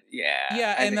 And that,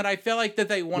 that I feel like that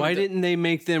they wanted. Why didn't they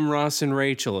make them Ross and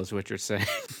Rachel? Is what you're saying?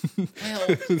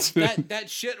 Well, that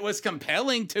shit was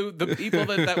compelling to the people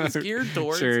that was geared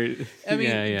towards. Sure. I mean,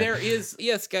 there is,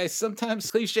 yes, guys, sometimes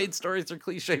cliched stories are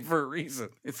cliche for a reason.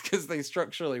 It's because they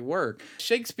structurally work.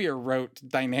 Shakespeare wrote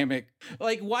dynamic,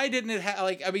 like, why didn't it have,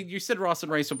 like, I mean, you said Ross and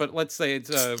Rachel, but let's say it's,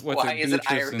 why is it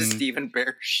Iris Stephen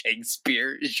Bear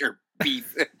Shakespeare is your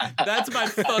beef? That's my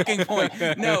fucking point.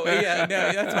 No,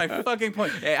 that's my fucking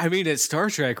point. I mean, it's Star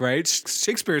Trek, right?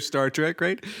 Shakespeare's Star Trek,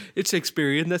 right? It's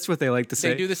Shakespearean. That's what they like to say.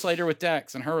 They do this later with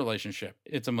Dax and her relationship.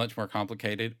 It's a much more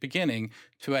complicated beginning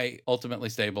to a ultimately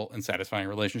stable and satisfying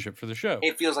relationship for the show.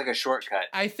 It feels like a shortcut.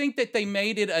 I think that they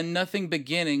made it a nothing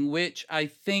beginning, which I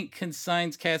think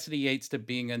consigns Cassidy Yates to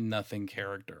being a nothing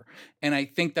character. And I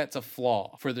think that's a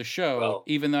flaw for the show,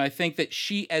 even though I think that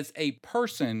she as a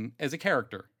person, as a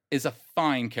character, is a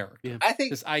fine character. Yeah. I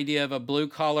think this idea of a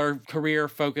blue-collar,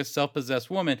 career-focused, self-possessed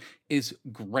woman is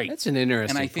great. That's an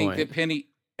interesting point.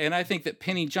 And I think that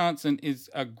Penny Johnson is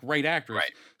a great actress.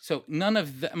 Right. So none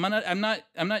of that. I'm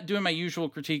not doing my usual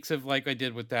critiques of like I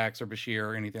did with Dax or Bashir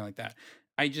or anything like that.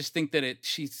 I just think that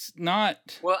she's not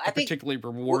a particularly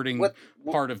rewarding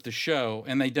part of the show,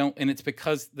 and it's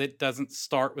because it doesn't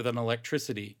start with an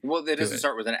electricity. Well, it doesn't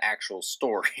start with an actual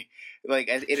story. Like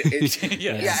I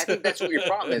think that's what your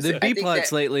problem is. The B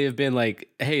plots lately have been like,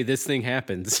 "Hey, this thing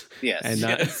happens." Yes, and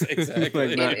not, yes,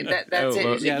 exactly. That's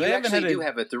it. Yeah, you actually do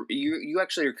have you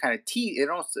actually are kind of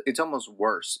it's almost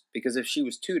worse because if she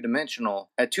was a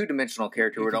two-dimensional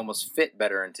character would almost fit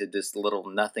better into this little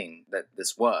nothing that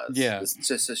this was. Yeah, it's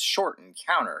just a short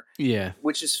encounter. Yeah,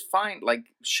 which is fine. Like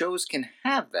shows can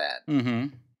have that. Mm-hmm.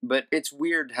 But it's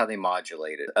weird how they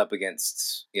modulate it up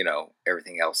against,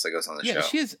 everything else that goes on the show. Yeah,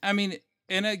 she is. I mean,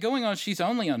 and going on, she's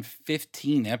only on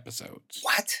 15 episodes.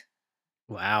 What?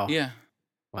 Wow. Yeah.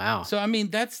 Wow. So, I mean,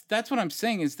 that's what I'm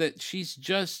saying is that she's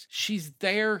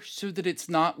there so that it's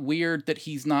not weird that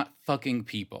he's not fucking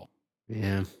people.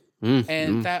 Yeah.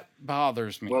 And that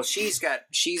bothers me. Well, she's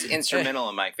instrumental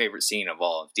in my favorite scene of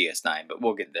all of DS9, but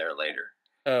we'll get there later.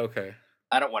 Oh, okay.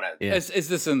 I don't want to. Yeah. Is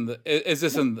this in the?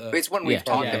 It's one we've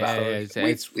talked about. It's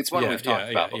one we've talked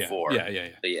about before.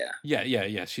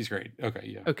 Yeah. She's great.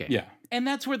 Okay. Yeah. And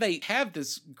that's where they have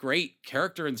this great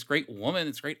character and this great woman,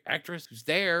 this great actress who's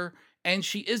there. And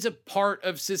she is a part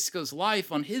of Sisko's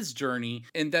life on his journey,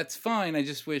 and that's fine. I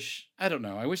just wish, I don't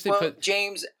know. I wish they put...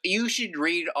 James, you should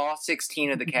read all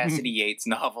 16 of the Cassidy Yates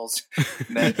novels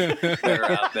that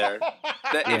are out there.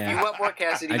 If you want more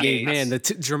Cassidy Yates... man, the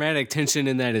dramatic tension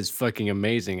in that is fucking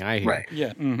amazing, I hear. Right.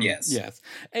 Yeah. Mm-hmm. Yes.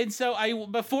 And so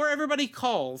before everybody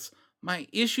calls... My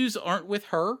issues aren't with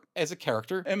her as a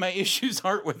character, and my issues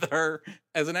aren't with her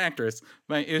as an actress.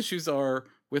 My issues are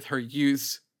with her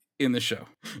use in the show.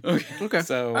 Okay.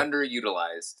 So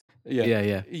underutilized.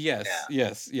 Yeah.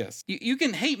 Yes. You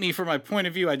can hate me for my point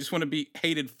of view. I just want to be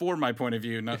hated for my point of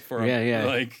view, not for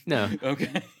no.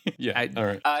 Okay. Yeah. All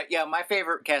right. My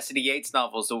favorite Cassidy Yates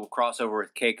novel is the crossover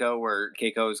with Keiko, where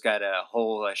Keiko's got a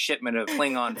whole shipment of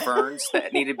Klingon ferns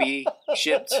that need to be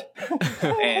shipped,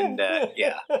 and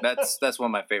that's one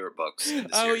of my favorite books.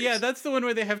 Oh yeah, that's the one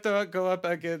where they have to go up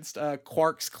against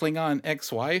Quark's Klingon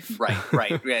ex-wife.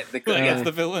 Right. Yeah, that's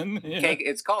the villain. Yeah.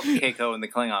 It's called Keiko and the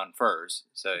Klingon Furs.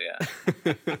 So yeah,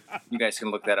 you guys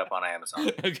can look that up on Amazon.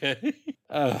 Okay.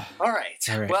 All right.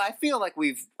 Well, I feel like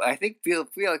we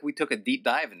took a deep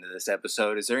dive into this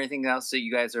episode. Is there anything else that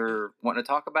you guys are wanting to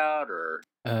talk about, or?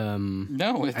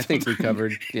 No, I think we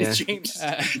covered. Yeah, James.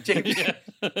 I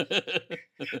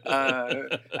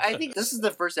think this is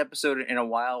the first episode in a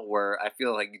while where I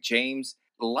feel like James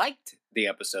liked the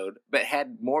episode, but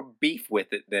had more beef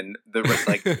with it than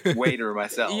the Wade or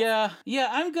myself. Yeah.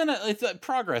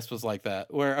 Progress was like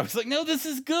that, where I was like, no, this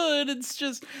is good. It's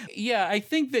just, I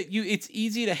think that it's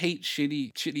easy to hate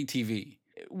shitty TV.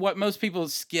 what most people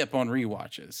skip on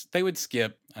rewatches. They would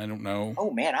skip, I don't know.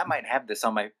 Oh man, I might have this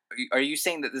on my. Are you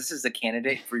saying that this is a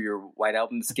candidate for your White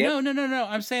Album to skip? No.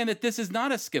 I'm saying that this is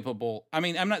not a skippable. I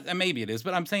mean, I'm not. Maybe it is,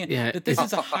 but I'm saying that this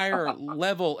is a higher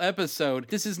level episode.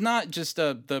 This is not just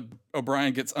the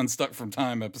O'Brien gets unstuck from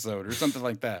time episode or something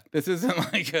like that. This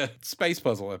isn't like a space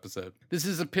puzzle episode. This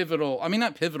is a pivotal. I mean,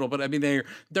 not pivotal, but I mean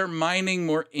they're mining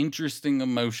more interesting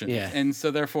emotions. Yeah. And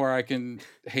so therefore I can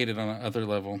hate it on another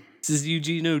level. This is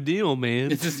Eugene O'Neill, man.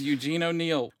 This is Eugene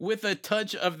O'Neill with a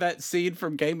touch of that scene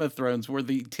from Game of Thrones where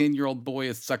the 10-year-old boy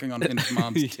is sucking on his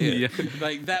mom's tit. Yeah.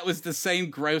 Like that was the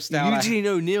same grossed out. Eugene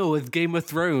O'Neill with Game of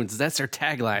Thrones. That's our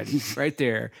tagline right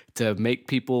there to make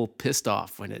people pissed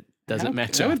off when it doesn't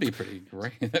match That up. would be pretty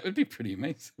great. That would be pretty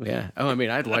amazing. Yeah. Oh, I mean,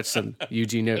 I'd watch some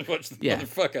Eugene O'Neill. I'd watch the Yeah.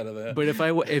 motherfuck out of that. But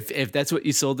if that's what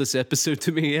you sold this episode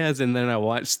to me as, and then I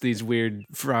watched these weird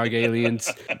frog aliens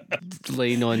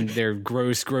laying on their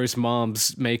gross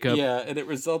mom's makeup. Yeah, and it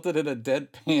resulted in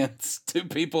two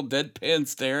people deadpan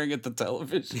staring at the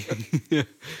television.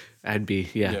 I'd be,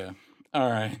 yeah. All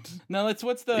right. Now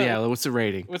what's the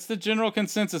rating? What's the general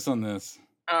consensus on this?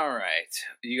 All right,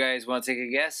 you guys want to take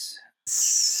a guess?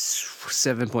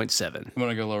 7.7. I'm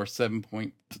gonna go lower,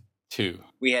 7.2.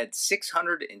 We had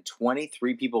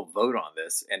 623 people vote on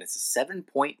this, and it's a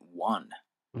 7.1.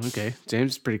 Okay,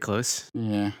 James is pretty close.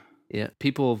 Yeah. Yeah,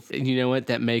 people, you know what?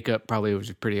 That makeup probably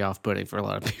was pretty off-putting for a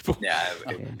lot of people. Yeah.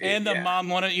 And the mom,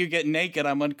 why don't you get naked?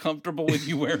 I'm uncomfortable with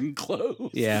you wearing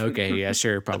clothes. Yeah. Okay. Yeah.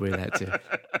 Sure. Probably that too.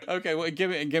 Okay. Well,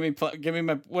 give me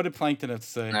my. What did Plankton have to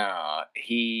say?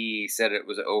 He said it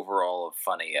was overall a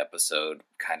funny episode,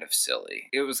 kind of silly.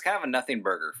 It was kind of a nothing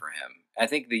burger for him. I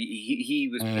think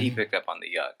he picked up on the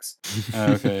yucks.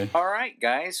 Okay. All right,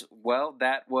 guys. Well,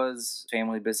 that was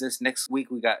Family Business. Next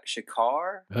week we got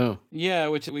Shakar. Oh. Yeah,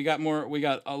 which we got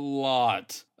a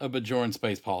lot of Bajoran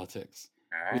space politics.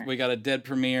 All right. We got a dead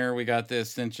premiere. We got the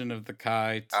ascension of the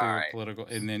Kai to political,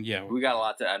 and then we got a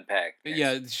lot to unpack.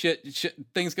 Yeah, shit.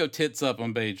 Things go tits up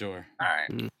on Bajor. All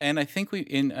right. And I think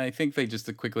they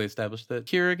just quickly established that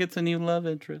Kira gets a new love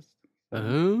interest.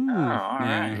 Oh. All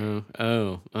right.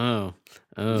 Oh.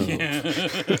 Yeah.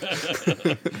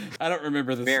 I don't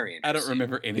remember this. I don't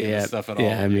remember any of this stuff at all.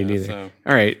 Yeah, I mean, neither. So.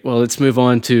 All right. Well, let's move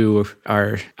on to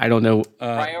our, I don't know.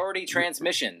 Priority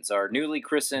Transmissions, our newly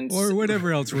christened. Or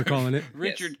whatever else we're calling it.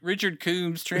 Richard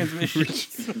Coombs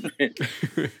Transmissions.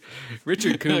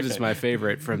 Richard Coombs is my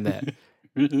favorite from that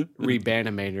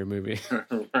Rebanimator movie.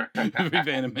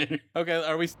 Rebanimator. Okay,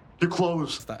 are we? You're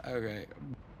closed. Okay.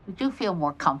 Would you feel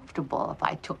more comfortable if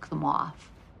I took them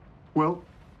off? Well,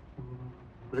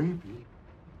 maybe.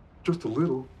 Just a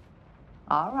little.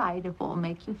 All right, if it will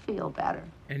make you feel better.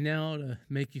 And now to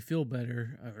make you feel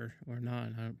better, or not,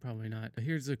 probably not.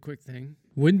 Here's a quick thing.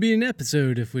 Wouldn't be an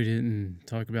episode if we didn't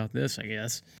talk about this, I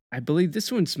guess. I believe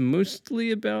this one's mostly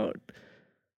about,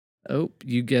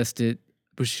 you guessed it,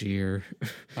 Bashir.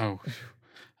 Oh,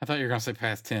 I thought you were going to say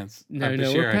past tense. No,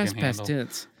 Bashir we're I past can handle.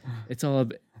 tense. It's all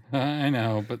about... I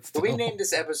know, but still. We named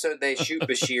this episode "They Shoot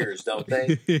Bashirs," don't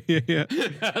they? Yeah.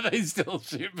 They still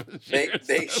shoot Bashirs.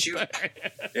 They shoot.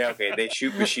 Yeah, okay. They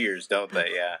shoot Bashirs, don't they?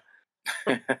 Yeah.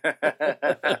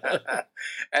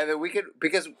 And then we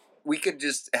could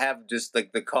just have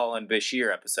like the Colin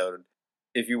Bashir episode,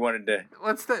 if you wanted to.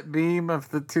 What's that meme of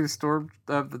the two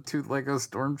Lego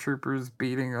stormtroopers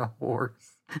beating a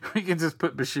horse? We can just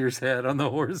put Bashir's head on the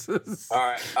horses. All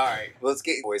right. Let's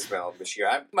get voicemail of Bashir.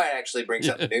 I might actually bring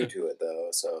something new to it though.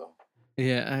 So.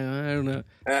 Yeah, I don't know.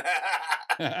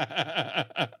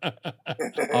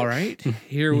 All right,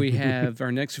 here we have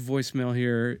our next voicemail.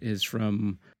 Here is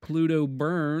from Pluto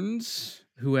Burns,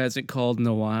 who hasn't called in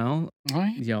a while.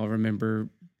 Right. Y'all remember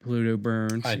Pluto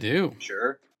Burns? I do.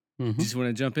 Sure. Mm-hmm. Just want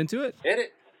to jump into it? Hit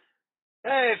it.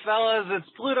 Hey, fellas, it's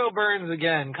Pluto Burns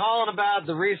again, calling about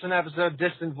the recent episode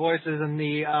Distant Voices and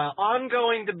the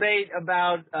ongoing debate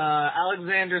about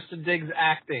Alexander Siddig's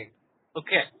acting.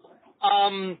 Okay.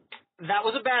 That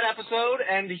was a bad episode,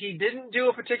 and he didn't do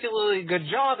a particularly good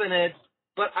job in it,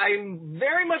 but I'm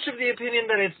very much of the opinion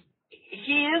that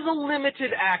he is a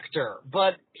limited actor,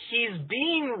 but he's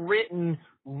being written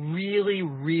really,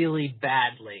 really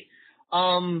badly.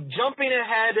 Jumping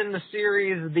ahead in the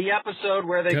series, the episode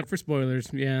where they... Cut for spoilers.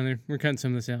 Yeah, we're cutting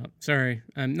some of this out. Sorry.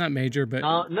 Not major, but...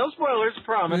 no spoilers,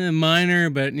 promise. Minor,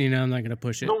 but, I'm not going to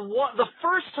push it. The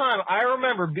first time I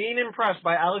remember being impressed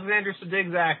by Alexander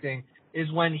Siddig's acting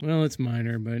is when... Well, it's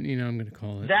minor, but, I'm going to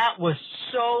call it. That was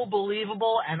so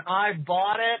believable, and I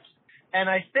bought it. And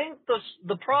I think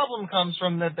the problem comes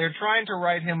from that they're trying to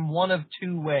write him one of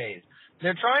two ways.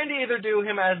 They're trying to either do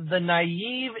him as the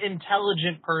naive,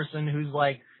 intelligent person who's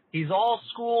like he's all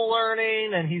school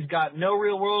learning and he's got no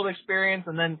real world experience,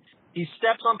 and then he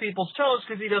steps on people's toes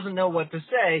because he doesn't know what to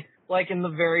say, like in the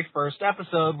very first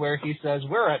episode where he says,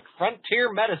 "We're at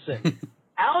Frontier Medicine."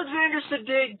 Alexander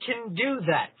Siddig can do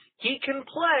that. He can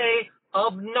play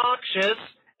obnoxious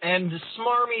and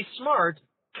smarmy smart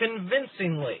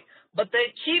convincingly. But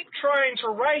they keep trying to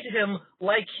write him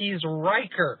like he's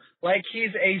Riker, like he's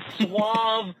a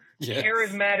suave,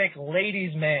 charismatic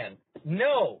ladies' man.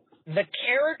 No, the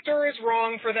character is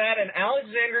wrong for that, and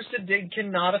Alexander Siddig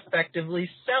cannot effectively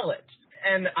sell it.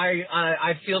 And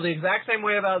I feel the exact same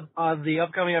way about the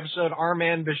upcoming episode,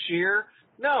 Armand Bashir.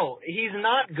 No, he's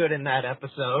not good in that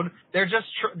episode. They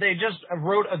just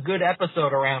wrote a good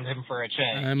episode around him for a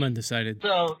change. I'm undecided.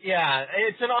 So yeah,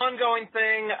 it's an ongoing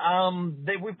thing.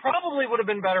 We probably would have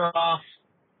been better off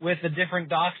with a different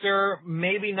doctor,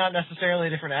 maybe not necessarily a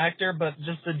different actor, but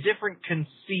just a different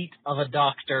conceit of a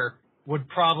doctor would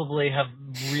probably have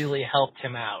really helped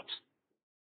him out.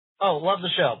 Oh, love the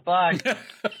show. Bye.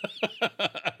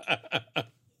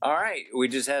 All right, we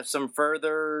just have some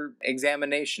further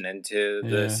examination into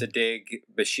the Siddig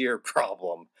Bashir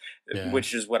problem,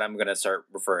 which is what I'm going to start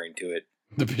referring to it.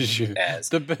 The Bashir as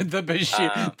the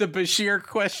Bashir the Bashir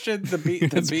question, the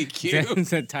BQ. That's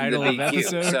the title of the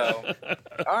episode. So,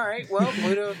 all right, well,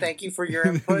 Pluto, thank you for your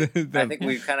input. I think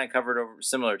we've kind of covered over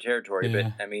similar territory,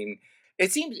 but I mean,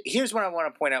 it seems. Here's what I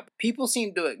want to point out: people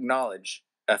seem to acknowledge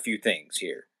a few things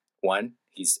here. One,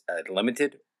 he's a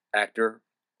limited actor,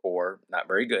 or not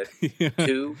very good.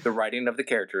 Two, the writing of the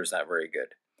character is not very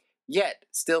good. Yet,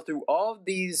 still through all of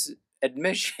these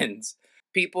admissions,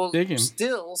 people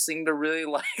still seem to really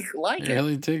like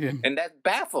it. And that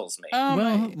baffles me.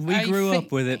 Well, we grew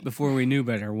up with it before we knew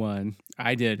better, one.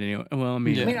 I did, anyway. Well, I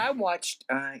mean... I watched,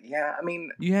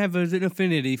 You have an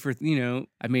affinity for,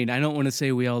 I don't want to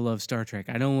say we all love Star Trek.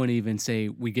 I don't want to even say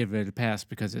we give it a pass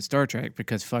because it's Star Trek,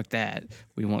 because fuck that.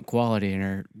 We want quality in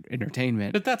our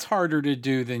entertainment. But that's harder to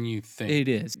do than you think. It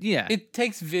is, yeah. It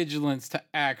takes vigilance to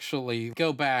actually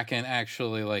go back and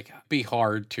actually, be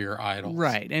hard to your idols.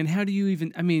 Right, and how do you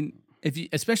even...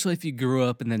 especially if you grew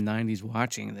up in the 90s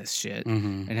watching this shit,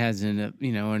 it has an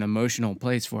emotional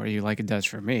place for you like it does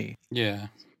for me. Yeah.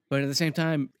 But at the same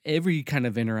time, every kind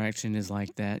of interaction is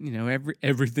like that.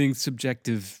 Everything's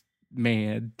subjective,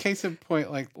 man. Case in point,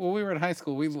 when we were in high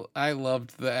school, I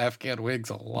loved the Afghan Wigs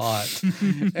a lot.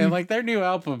 And their new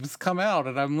albums come out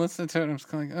and I'm listening to it and I'm just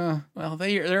kind of well,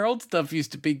 their old stuff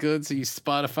used to be good, so you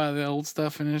Spotify the old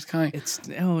stuff and it's kind of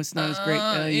it's not as great.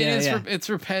 It's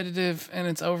repetitive and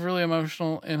it's overly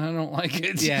emotional and I don't like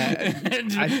it.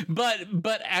 Yeah.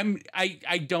 but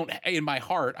I don't, in my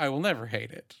heart, I will never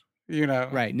hate it.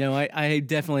 Right. No, I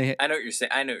definitely... I know what you're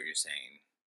saying.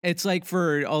 It's like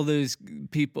for all those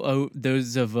people,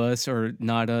 those of us or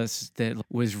not us, that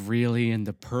was really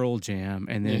into Pearl Jam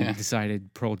and then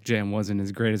decided Pearl Jam wasn't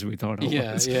as great as we thought it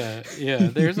was. Yeah.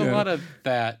 There's a lot of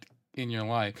that in your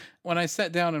life. When I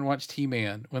sat down and watched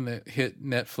He-Man, when it hit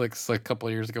Netflix a couple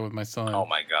of years ago with my son. Oh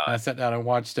my God. I sat down and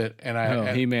watched it and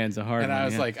He-Man's a hard one. And I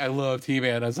was like, I loved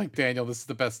He-Man. I was like, Daniel, this is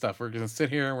the best stuff. We're going to sit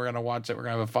here and we're going to watch it. We're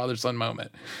going to have a father-son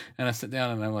moment. And I sit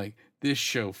down and I'm like, this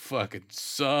show fucking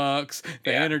sucks.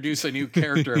 They introduce a new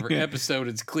character every episode.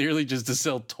 It's clearly just to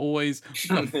sell toys.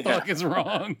 What the fuck is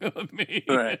wrong with me?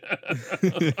 Right.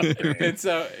 And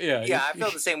so, Yeah, I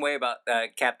feel the same way about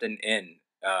Captain N.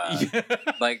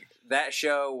 That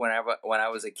show, when I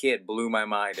was a kid, blew my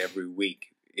mind every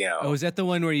week. Oh, is that the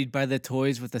one where you'd buy the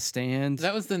toys with the stand?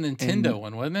 That was the Nintendo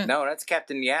one, wasn't it? No, that's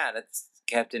Captain N.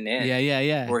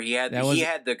 Yeah. Where he had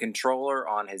had the controller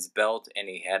on his belt and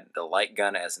he had the light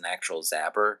gun as an actual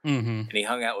zapper. Mm-hmm. And he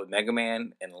hung out with Mega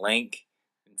Man and Link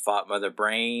and fought Mother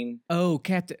Brain. Oh,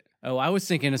 Captain. Oh, I was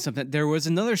thinking of something. There was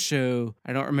another show.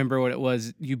 I don't remember what it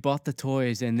was. You bought the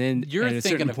toys and then you're at a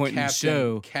thinking certain of point in the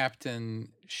show, Captain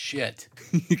Shit.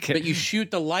 But you shoot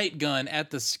the light gun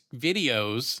at the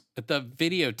videos, at the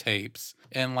videotapes,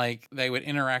 and they would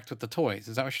interact with the toys.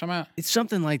 Is that what you're talking about? It's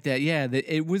something like that. Yeah,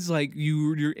 it was like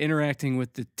you're interacting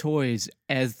with the toys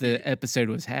as the episode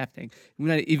was happening.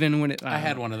 Even when I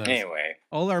had one of those. Anyway,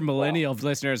 all our millennial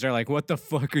listeners are like, "What the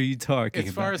fuck are you talking about?"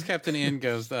 As far as Captain N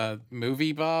goes,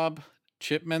 Movie Bob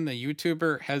Chipman, the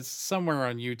YouTuber, has somewhere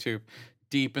on YouTube.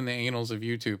 Deep in the annals of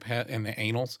YouTube, in the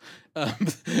annals,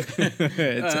 it's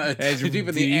deep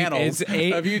in the annals of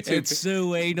YouTube. It's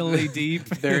so anally deep.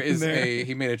 There is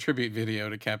he made a tribute video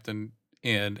to Captain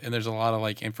N, and there's a lot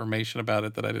of information about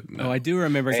it that I didn't know. Oh, I do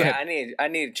remember. I need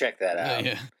to check that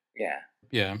out.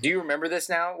 Yeah. Do you remember this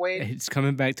now, Wade? It's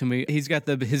coming back to me. He's got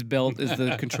his belt is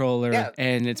the controller,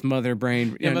 and it's Mother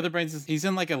Brain. Yeah, Mother Brain's. He's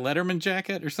in a Letterman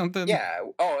jacket or something. Yeah.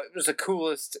 Oh, it was the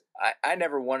coolest. I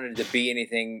never wanted to be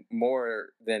anything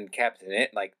more than Captain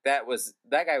It. Like that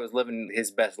guy was living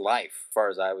his best life, as far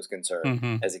as I was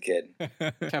concerned as a kid.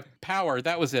 Captain Power,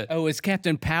 that was it. Oh, it's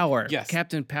Captain Power. Yes.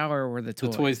 Captain Power were the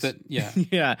toys. The toys that, yeah.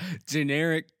 Yeah.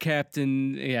 Generic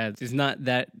Captain, yeah, it's not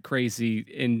that crazy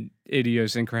and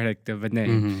idiosyncratic of a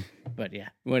name. But yeah,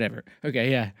 whatever.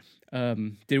 Okay, yeah.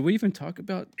 Did we even talk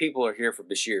about... People are here for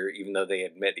Bashir, even though they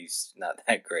admit he's not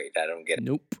that great. I don't get it.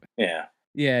 Nope. Yeah.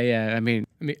 Yeah. I mean,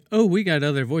 oh, we got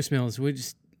other voicemails. We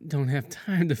just don't have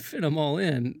time to fit them all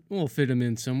in. We'll fit them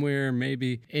in somewhere,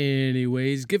 maybe.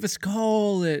 Anyways, give us a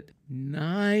call at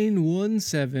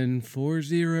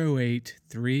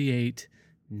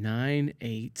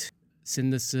 917-408-3898.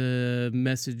 Send us a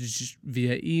message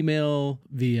via email,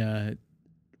 via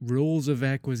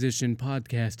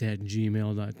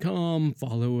rulesofacquisitionpodcast@gmail.com.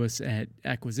 Follow us at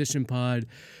acquisitionpod.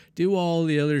 Do all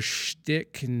the other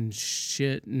shtick and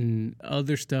shit and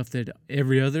other stuff that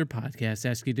every other podcast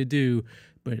asks you to do.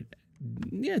 But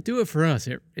yeah, do it for us.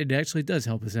 It actually does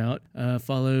help us out.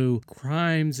 Follow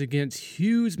Crimes Against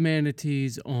Hughes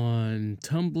Manatees on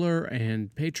Tumblr and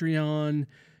Patreon,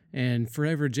 and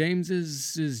Forever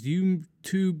James's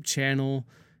YouTube channel,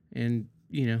 and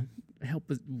help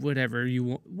with whatever you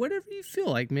want, whatever you feel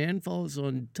like, man. Follow us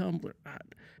on Tumblr.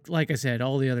 Like I said,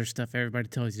 all the other stuff everybody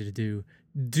tells you to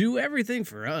do everything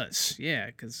for us. Yeah,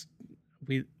 because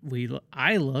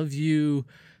I love you.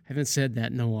 Haven't said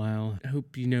that in a while. I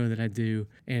hope you know that I do,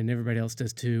 and everybody else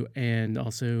does too. And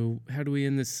also, how do we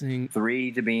end this thing?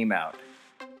 3 to beam out.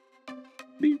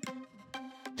 Beep.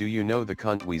 Do you know the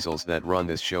cunt weasels that run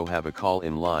this show have a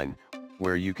call-in line,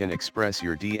 where you can express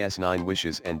your DS9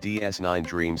 wishes and DS9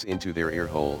 dreams into their ear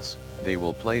holes? They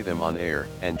will play them on air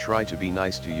and try to be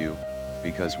nice to you,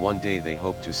 because one day they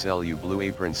hope to sell you Blue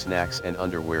Apron snacks and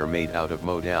underwear made out of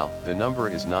modal. The number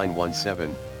is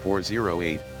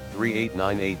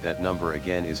 917-408-3898. That number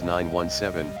again is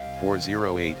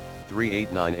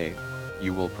 917-408-3898.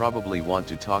 You will probably want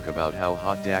to talk about how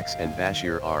hot Dax and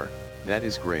Bashir are. That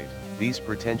is great. These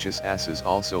pretentious asses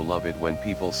also love it when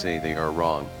people say they are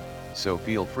wrong. So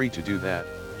feel free to do that.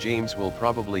 James will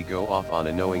probably go off on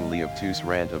a knowingly obtuse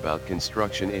rant about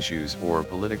construction issues or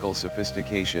political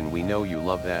sophistication. We know you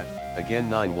love that. Again,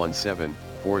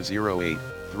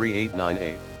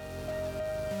 917-408-3898.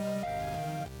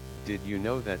 Did you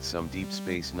know that some Deep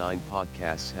Space Nine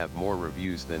podcasts have more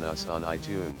reviews than us on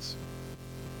iTunes?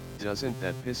 Doesn't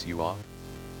that piss you off?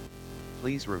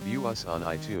 Please review us on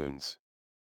iTunes.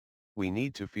 We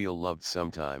need to feel loved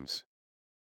sometimes.